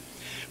do.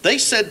 They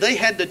said they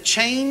had to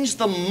change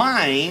the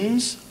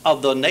minds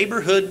of the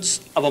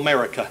neighborhoods of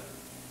America.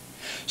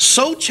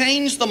 So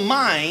change the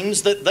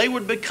minds that they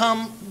would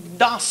become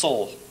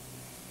docile.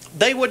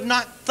 They would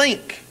not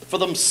think for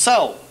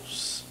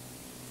themselves.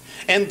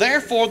 And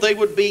therefore they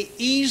would be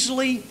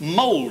easily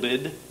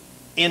molded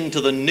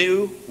into the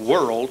new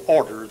world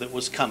order that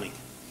was coming.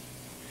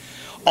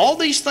 All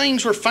these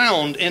things were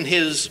found in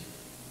his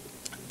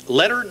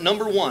letter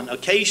number 1,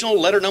 occasional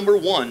letter number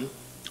 1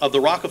 of the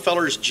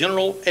Rockefeller's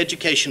General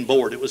Education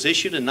Board. It was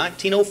issued in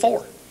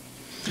 1904.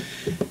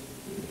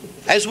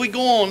 As we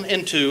go on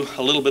into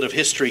a little bit of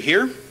history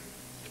here,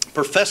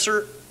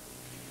 progressive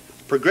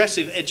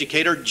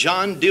educator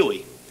John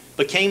Dewey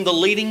became the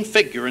leading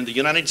figure in the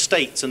United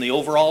States in the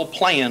overall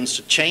plans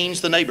to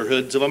change the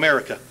neighborhoods of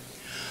America.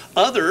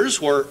 Others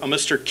were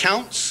Mr.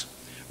 Counts,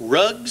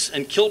 Ruggs,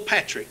 and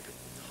Kilpatrick.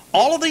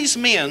 All of these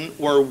men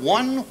were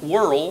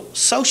one-world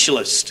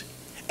socialists,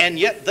 and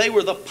yet they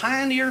were the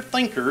pioneer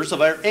thinkers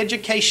of our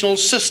educational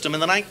system in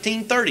the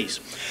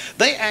 1930s.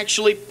 They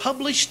actually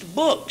published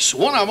books.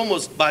 One of them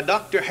was by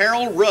Dr.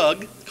 Harold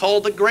Rugg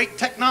called The Great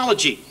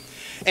Technology.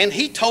 And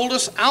he told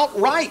us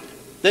outright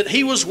that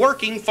he was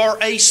working for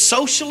a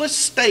socialist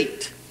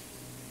state.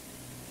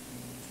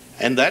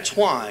 And that's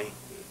why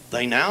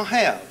they now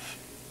have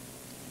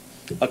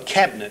a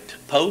cabinet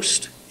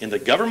post in the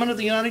government of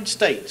the United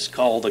States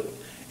called the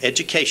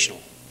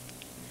Educational.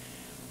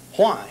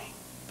 Why?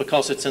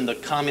 Because it's in the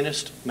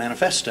Communist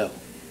Manifesto.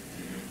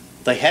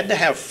 They had to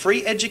have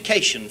free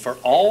education for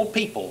all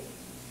people,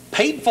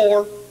 paid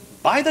for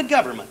by the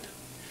government,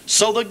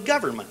 so the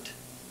government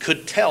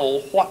could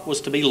tell what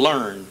was to be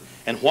learned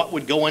and what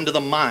would go into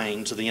the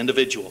minds of the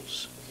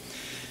individuals.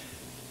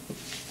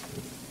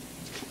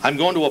 I'm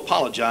going to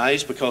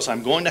apologize because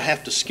I'm going to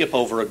have to skip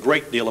over a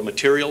great deal of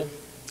material,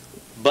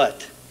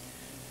 but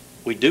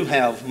we do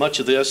have much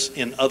of this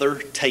in other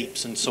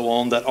tapes and so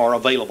on that are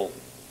available.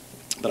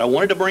 But I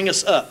wanted to bring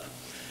us up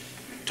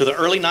to the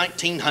early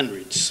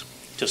 1900s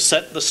to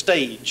set the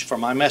stage for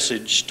my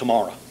message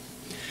tomorrow.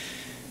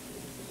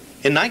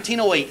 In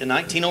 1908 and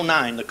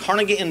 1909, the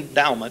Carnegie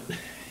Endowment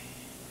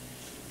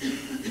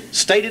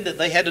stated that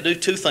they had to do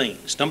two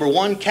things. Number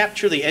one,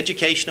 capture the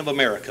education of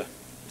America.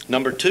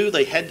 Number two,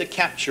 they had to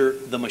capture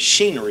the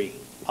machinery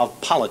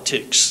of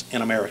politics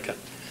in America.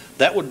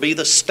 That would be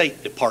the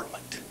State Department.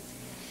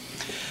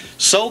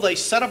 So they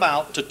set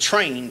about to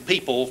train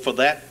people for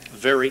that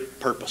very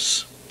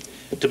purpose,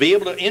 to be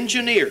able to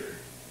engineer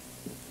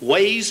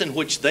ways in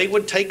which they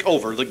would take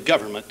over the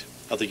government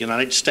of the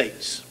United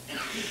States.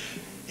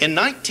 In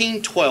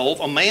 1912,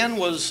 a man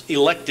was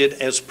elected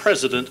as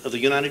President of the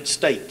United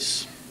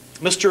States,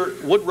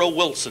 Mr. Woodrow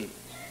Wilson.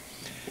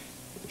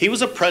 He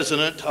was a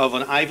president of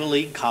an Ivy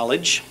League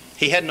college.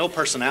 He had no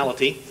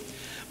personality,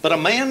 but a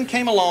man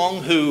came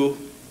along who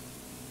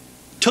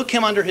took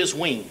him under his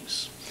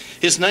wings.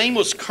 His name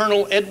was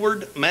Colonel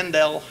Edward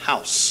Mandell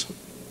House.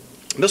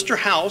 Mr.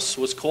 House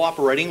was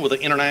cooperating with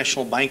the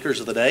international bankers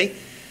of the day,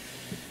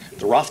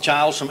 the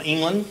Rothschilds from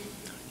England,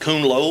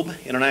 Kuhn Loeb,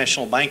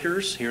 international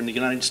bankers here in the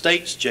United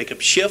States,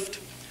 Jacob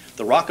Schiff,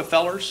 the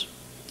Rockefellers,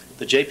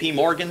 the J.P.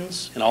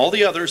 Morgans, and all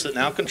the others that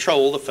now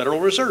control the Federal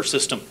Reserve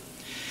System.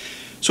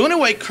 So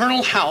anyway,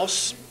 Colonel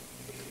House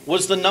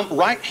was the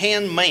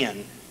right-hand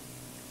man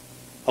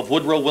of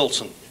Woodrow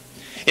Wilson.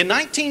 In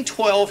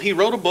 1912, he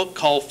wrote a book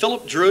called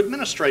Philip Drew,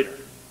 Administrator.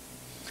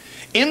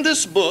 In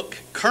this book,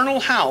 Colonel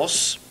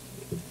House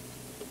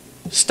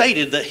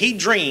stated that he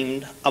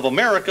dreamed of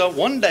America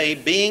one day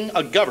being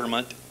a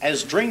government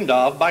as dreamed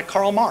of by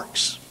Karl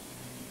Marx.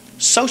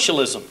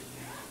 Socialism.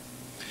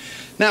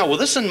 Now, with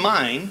this in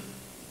mind,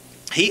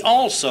 he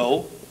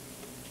also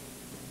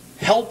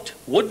helped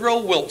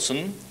Woodrow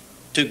Wilson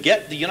to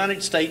get the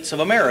United States of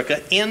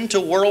America into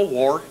World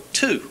War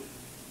II.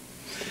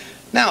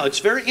 Now, it's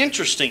very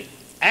interesting.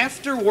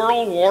 After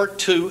World War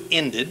II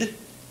ended,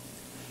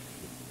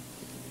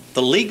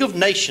 the League of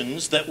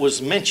Nations that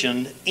was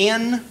mentioned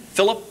in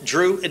Philip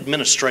Drew,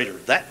 Administrator,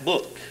 that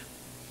book,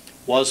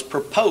 was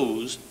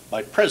proposed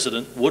by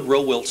President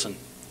Woodrow Wilson.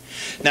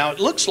 Now, it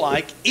looks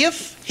like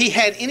if he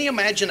had any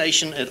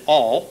imagination at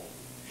all,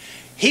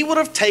 he would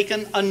have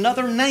taken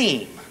another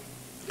name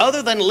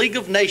other than League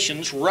of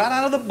Nations right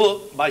out of the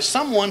book by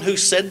someone who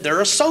said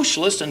they're a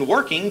socialist and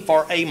working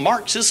for a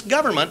Marxist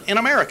government in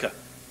America.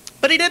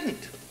 But he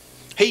didn't.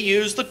 He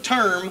used the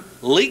term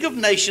League of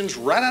Nations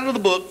right out of the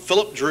book,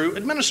 Philip Drew,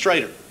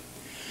 Administrator.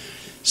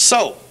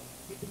 So,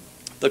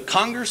 the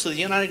Congress of the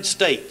United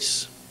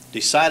States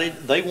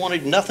decided they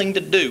wanted nothing to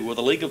do with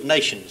the League of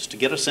Nations to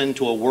get us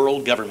into a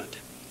world government.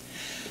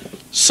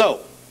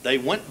 So, they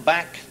went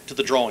back to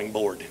the drawing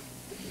board.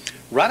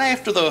 Right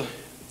after the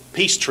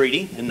peace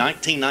treaty in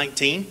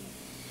 1919,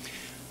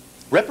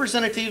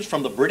 representatives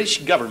from the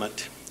British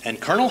government and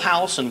Colonel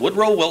House and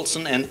Woodrow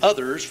Wilson and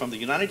others from the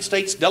United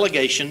States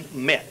delegation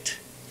met.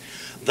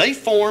 They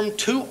formed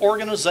two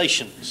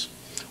organizations.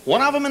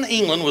 One of them in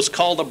England was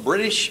called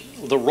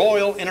the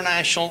Royal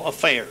International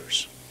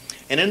Affairs.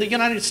 And in the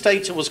United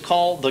States it was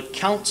called the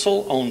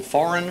Council on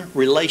Foreign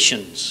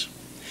Relations.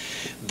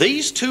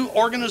 These two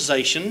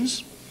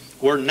organizations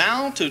were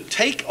now to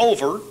take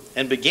over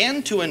and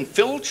begin to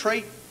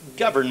infiltrate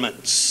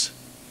governments,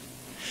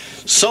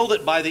 so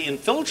that by the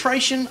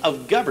infiltration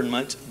of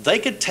government they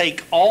could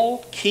take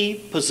all key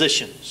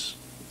positions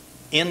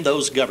in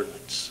those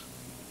governments.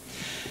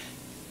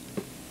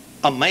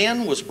 A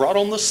man was brought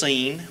on the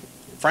scene,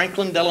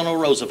 Franklin Delano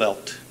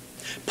Roosevelt,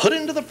 put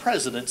into the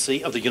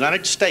presidency of the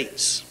United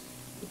States.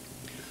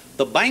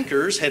 The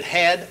bankers had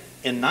had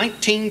in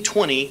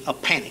 1920 a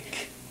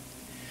panic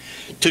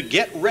to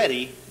get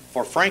ready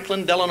for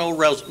Franklin Delano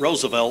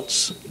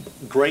Roosevelt's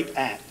great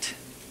act.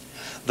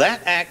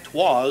 That act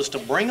was to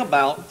bring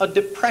about a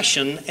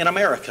depression in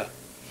America,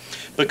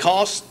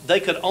 because they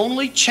could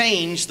only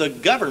change the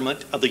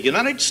government of the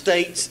United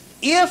States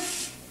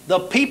if the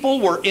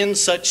people were in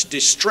such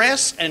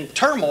distress and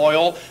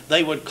turmoil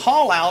they would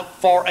call out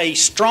for a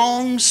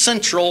strong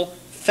central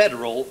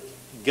federal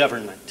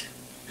government.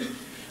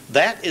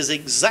 That is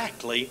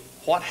exactly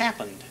what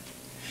happened.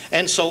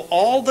 And so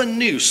all the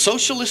new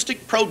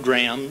socialistic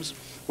programs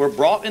were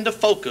brought into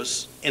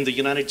focus in the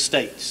United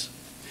States.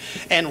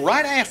 And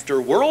right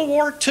after World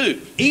War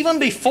II, even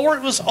before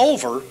it was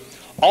over,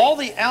 all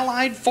the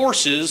Allied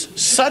forces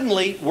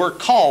suddenly were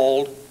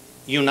called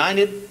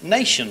United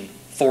Nation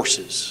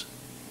forces.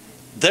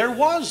 There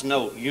was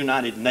no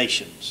United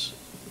Nations.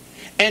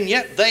 And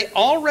yet they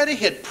already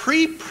had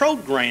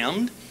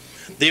pre-programmed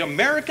the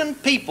American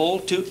people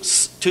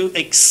to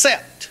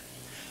accept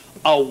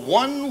a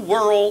one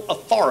world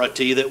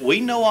authority that we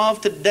know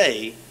of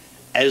today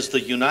as the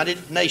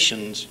United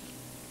Nations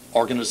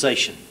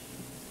organization.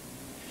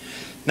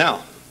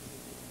 Now,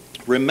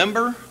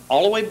 remember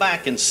all the way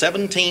back in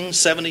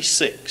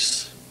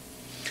 1776,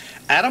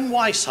 Adam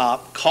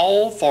Weishaupt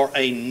called for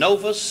a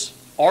Novus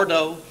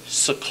Ordo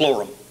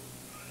Seclorum,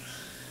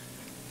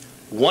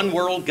 one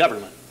world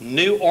government,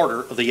 new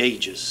order of the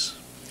ages.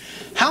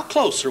 How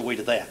close are we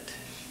to that?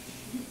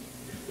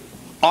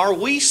 Are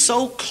we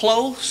so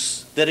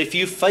close that if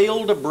you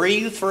fail to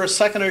breathe for a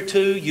second or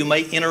two, you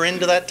may enter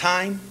into that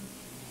time?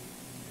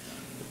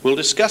 We'll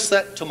discuss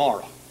that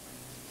tomorrow.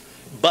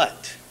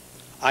 But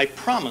I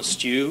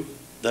promised you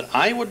that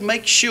I would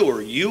make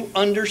sure you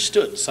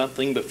understood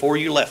something before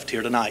you left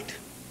here tonight.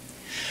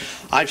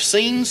 I've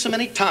seen so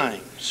many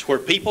times where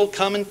people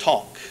come and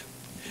talk,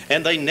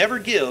 and they never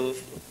give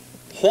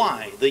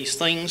why these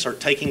things are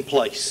taking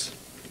place.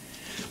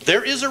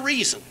 There is a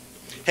reason.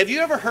 Have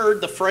you ever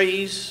heard the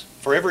phrase,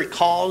 for every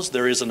cause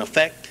there is an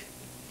effect?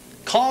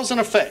 Cause and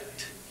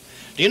effect.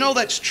 Do you know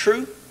that's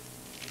true?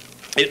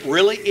 It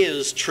really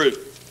is true.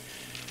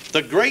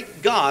 The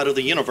great God of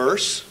the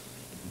universe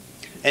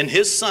and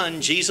His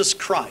Son, Jesus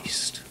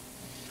Christ,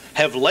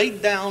 have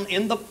laid down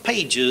in the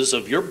pages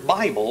of your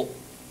Bible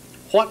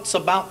what's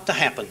about to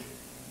happen.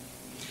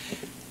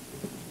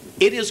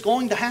 It is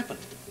going to happen.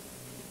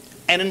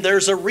 And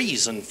there's a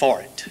reason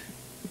for it.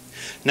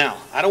 Now,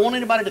 I don't want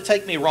anybody to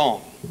take me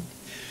wrong.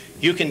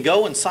 You can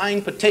go and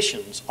sign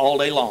petitions all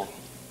day long.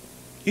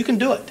 You can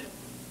do it.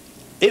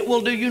 It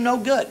will do you no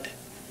good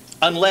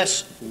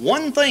unless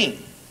one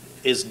thing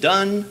is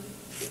done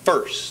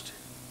first.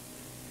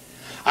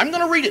 I'm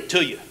going to read it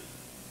to you.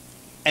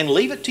 and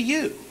leave it to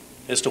you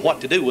as to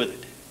what to do with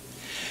it.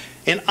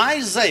 In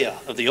Isaiah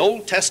of the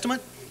Old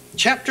Testament,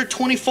 chapter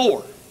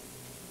 24,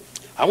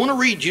 I want to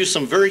read you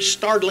some very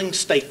startling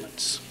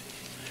statements.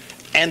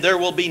 And there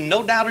will be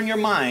no doubt in your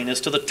mind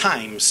as to the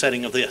time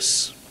setting of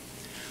this.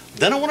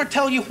 Then I want to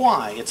tell you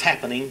why it's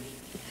happening,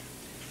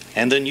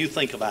 and then you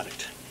think about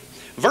it.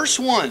 Verse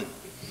 1,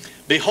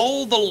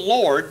 behold, the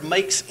Lord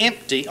makes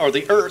empty, or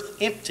the earth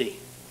empty.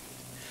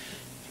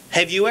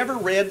 Have you ever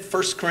read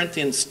 1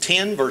 Corinthians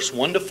 10, verse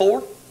 1 to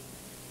 4?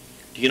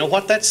 Do you know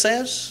what that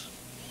says?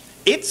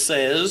 It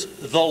says,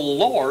 the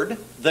Lord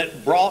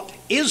that brought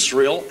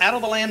Israel out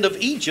of the land of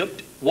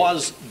Egypt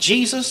was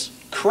Jesus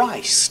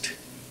Christ,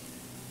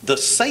 the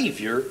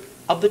Savior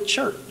of the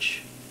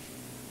church.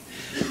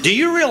 Do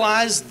you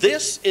realize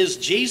this is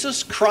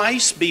Jesus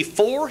Christ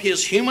before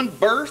his human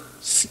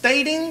birth,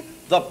 stating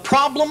the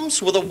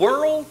problems with the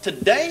world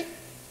today?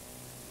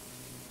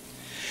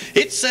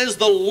 It says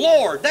the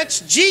Lord,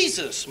 that's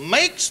Jesus,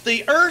 makes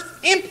the earth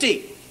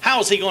empty. How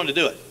is he going to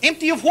do it?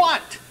 Empty of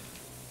what?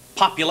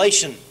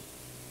 Population.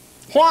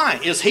 Why?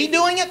 Is he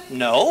doing it?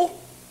 No.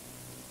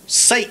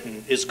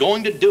 Satan is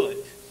going to do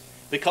it.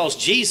 Because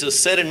Jesus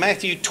said in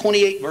Matthew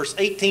 28, verse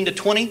 18 to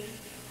 20,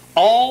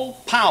 all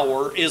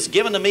power is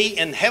given to me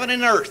in heaven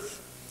and earth.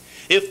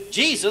 If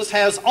Jesus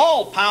has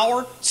all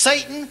power,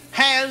 Satan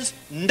has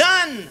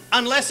none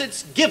unless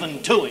it's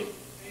given to him.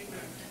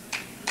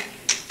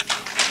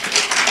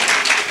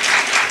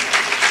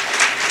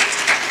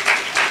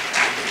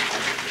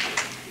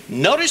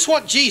 Notice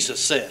what Jesus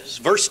says,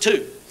 verse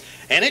 2.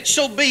 And it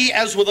shall be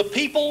as with a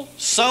people,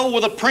 so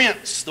with a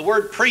prince. The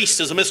word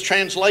priest is a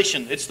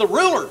mistranslation. It's the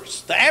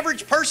rulers, the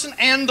average person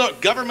and the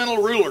governmental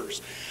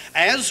rulers.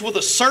 As with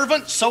a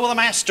servant, so with a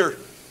master.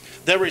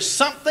 There is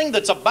something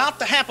that's about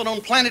to happen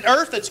on planet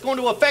Earth that's going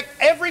to affect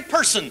every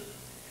person.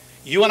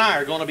 You and I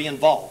are going to be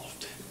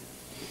involved.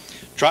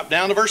 Drop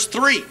down to verse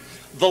 3.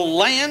 The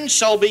land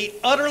shall be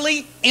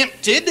utterly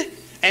emptied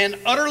and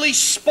utterly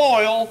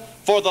spoiled,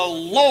 for the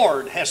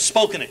Lord has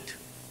spoken it.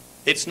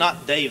 It's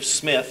not Dave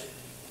Smith.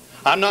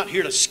 I'm not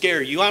here to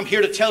scare you. I'm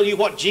here to tell you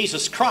what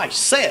Jesus Christ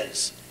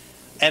says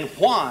and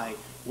why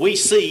we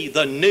see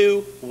the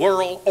new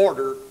world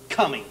order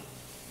coming.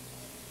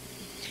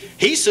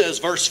 He says,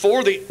 verse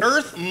 4, the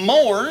earth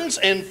mourns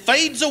and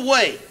fades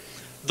away.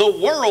 The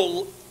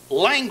world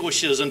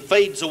languishes and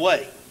fades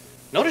away.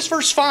 Notice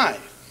verse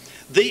 5.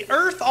 The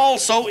earth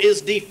also is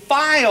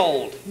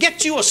defiled.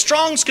 Get you a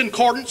Strong's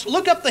Concordance.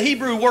 Look up the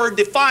Hebrew word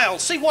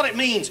defiled. See what it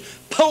means.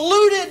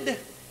 Polluted.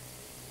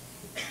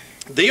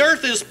 The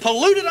earth is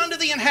polluted unto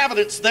the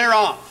inhabitants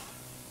thereof.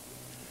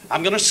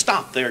 I'm going to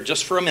stop there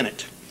just for a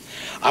minute.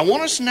 I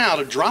want us now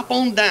to drop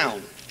on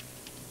down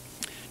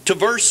to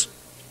verse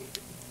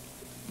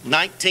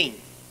 19,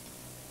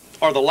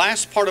 or the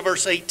last part of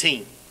verse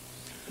 18.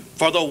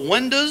 For the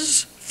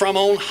windows from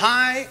on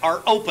high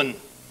are open,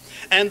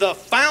 and the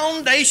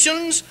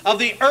foundations of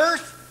the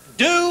earth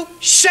do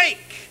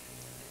shake.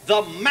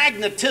 The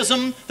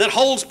magnetism that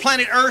holds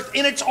planet Earth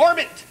in its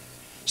orbit.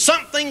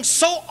 Something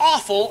so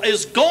awful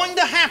is going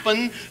to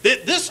happen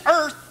that this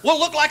earth will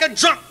look like a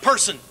drunk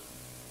person.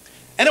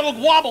 And it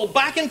will wobble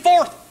back and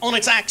forth on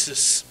its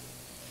axis.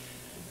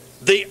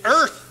 The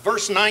earth,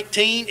 verse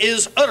 19,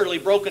 is utterly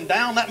broken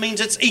down. That means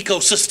its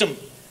ecosystem.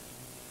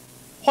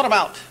 What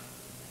about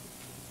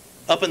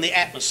up in the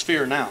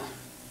atmosphere now?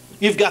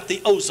 You've got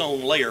the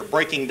ozone layer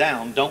breaking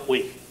down, don't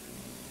we?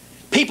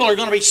 People are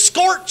going to be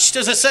scorched,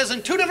 as it says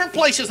in 2 different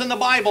places in the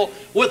Bible,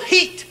 with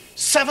heat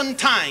 7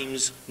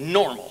 times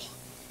normal,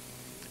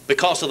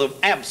 because of the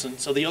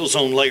absence of the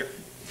ozone layer.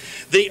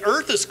 The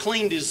earth is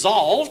clean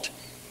dissolved.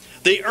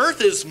 The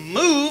earth is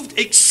moved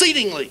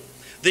exceedingly.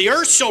 The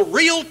earth shall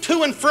reel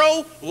to and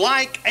fro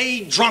like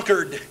a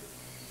drunkard.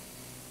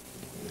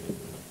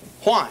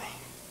 Why?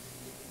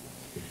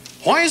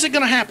 Why is it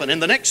going to happen? In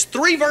the next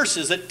 3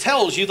 verses it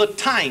tells you the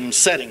time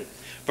setting.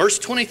 Verse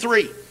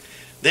 23,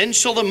 then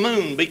shall the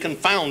moon be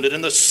confounded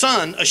and the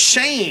sun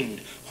ashamed,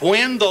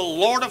 when the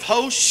Lord of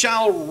hosts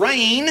shall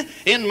reign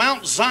in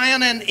Mount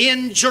Zion and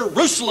in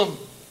Jerusalem.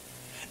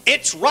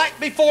 It's right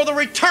before the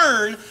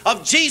return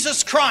of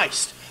Jesus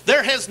Christ.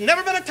 There has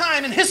never been a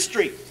time in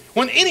history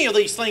when any of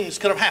these things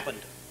could have happened.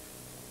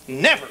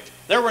 Never.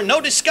 There were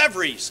no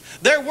discoveries.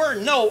 There were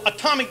no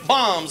atomic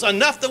bombs,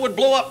 enough that would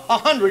blow up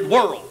 100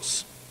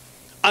 worlds,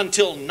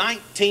 until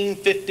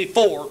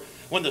 1954,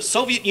 when the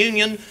Soviet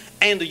Union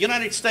and the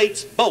United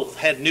States both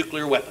had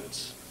nuclear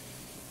weapons.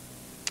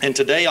 And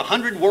today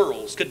 100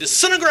 worlds could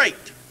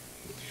disintegrate.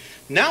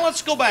 Now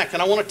let's go back,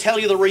 and I want to tell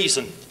you the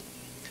reason.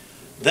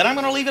 Then I'm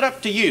going to leave it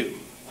up to you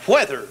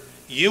whether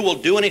you will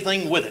do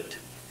anything with it.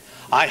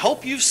 I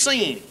hope you've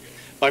seen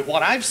by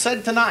what I've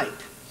said tonight,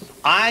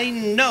 I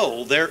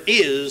know there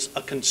is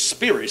a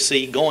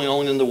conspiracy going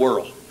on in the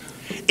world.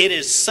 It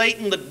is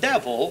Satan the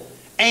devil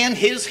and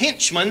his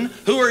henchmen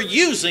who are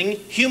using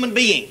human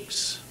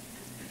beings.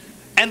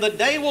 And the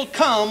day will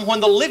come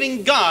when the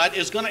living God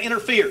is going to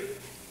interfere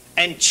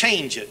and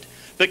change it.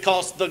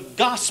 Because the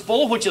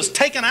gospel, which is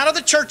taken out of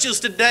the churches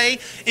today,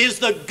 is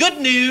the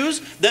good news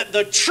that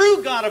the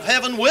true God of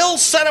heaven will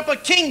set up a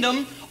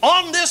kingdom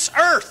on this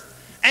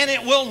earth, and it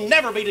will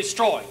never be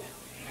destroyed.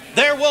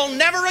 There will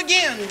never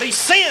again be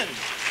sin.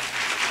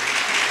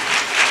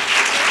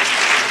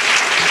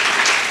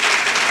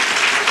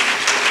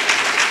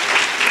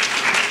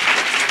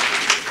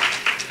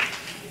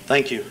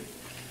 Thank you.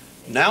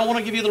 Now I want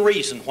to give you the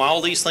reason why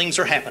all these things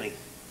are happening.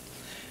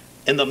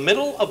 In the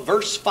middle of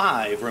verse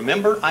 5,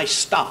 remember I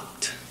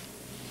stopped.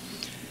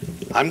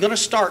 I'm going to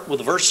start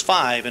with verse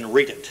 5 and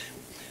read it.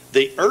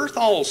 The earth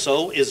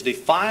also is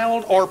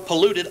defiled or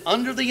polluted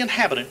under the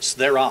inhabitants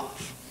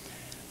thereof,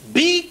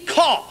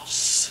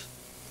 because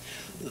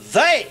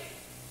they,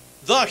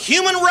 the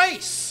human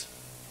race,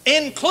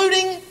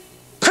 including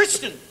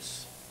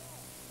Christians,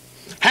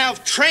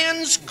 have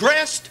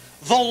transgressed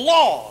the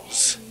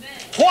laws.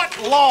 What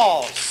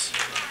laws?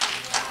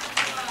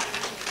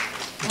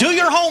 Do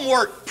your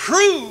homework.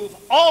 Prove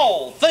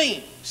all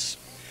things.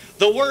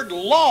 The word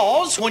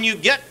laws, when you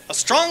get a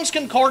Strong's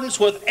Concordance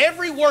with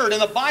every word in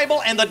the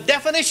Bible and the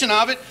definition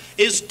of it,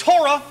 is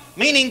Torah,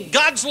 meaning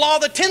God's law,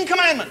 the Ten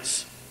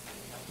Commandments.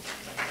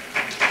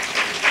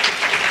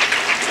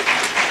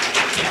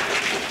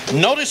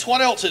 Notice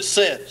what else it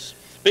says.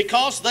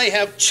 Because they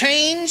have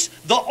changed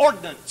the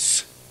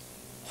ordinance.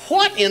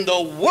 What in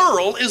the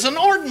world is an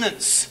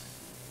ordinance?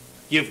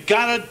 You've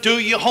got to do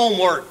your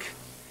homework.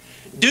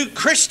 Do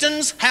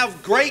Christians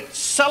have great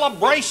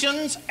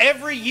celebrations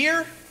every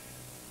year?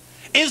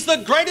 Is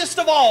the greatest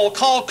of all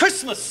called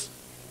Christmas?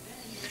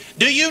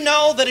 Do you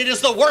know that it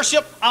is the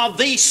worship of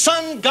the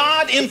sun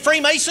god in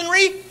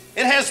Freemasonry?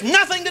 It has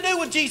nothing to do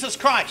with Jesus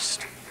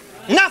Christ.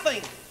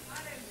 Nothing.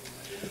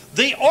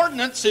 The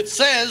ordinance, it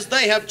says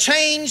they have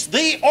changed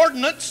the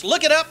ordinance.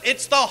 Look it up.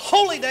 It's the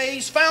holy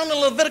days found in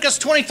Leviticus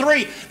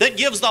 23 that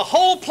gives the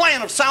whole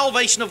plan of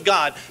salvation of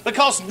God.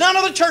 Because none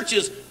of the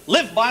churches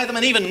live by them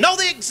and even know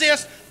they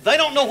exist. They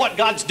don't know what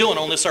God's doing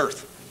on this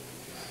earth.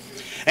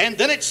 And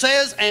then it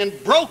says, and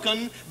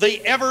broken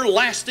the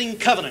everlasting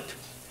covenant.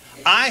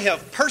 I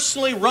have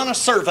personally run a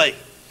survey.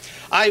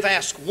 I've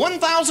asked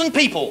 1,000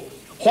 people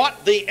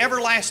what the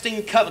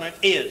everlasting covenant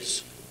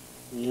is.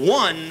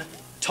 One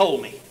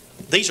told me.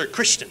 These are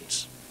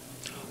Christians.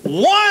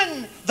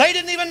 One, they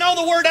didn't even know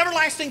the word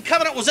everlasting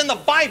covenant was in the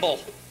Bible.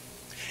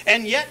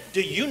 And yet,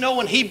 do you know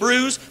in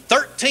Hebrews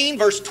 13,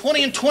 verse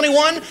 20 and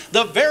 21,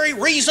 the very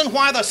reason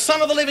why the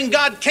Son of the living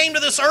God came to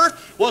this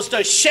earth was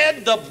to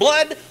shed the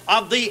blood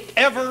of the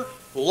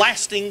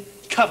everlasting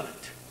covenant.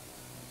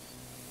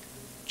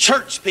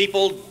 Church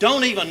people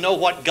don't even know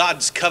what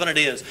God's covenant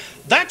is.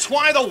 That's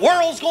why the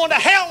world's going to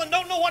hell and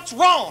don't know what's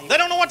wrong. They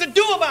don't know what to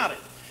do about it.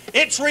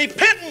 It's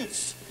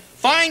repentance.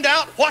 Find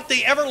out what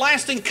the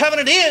everlasting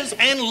covenant is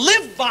and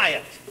live by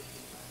it.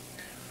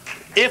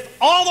 If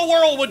all the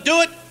world would do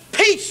it,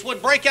 peace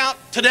would break out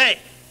today.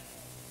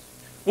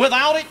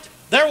 Without it,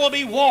 there will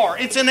be war.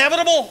 It's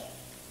inevitable.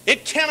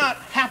 It cannot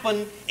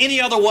happen any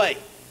other way.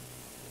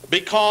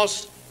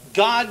 Because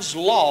God's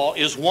law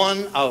is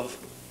one of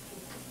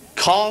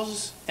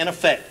cause and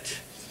effect.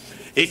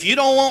 If you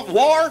don't want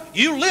war,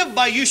 you live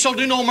by you shall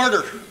do no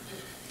murder.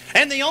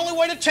 And the only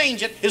way to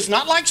change it is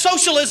not like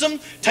socialism,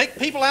 take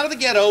people out of the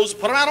ghettos,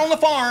 put them out on the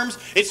farms.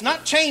 It's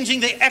not changing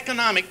the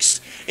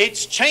economics.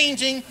 It's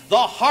changing the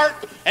heart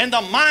and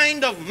the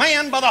mind of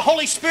man by the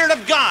Holy Spirit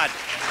of God.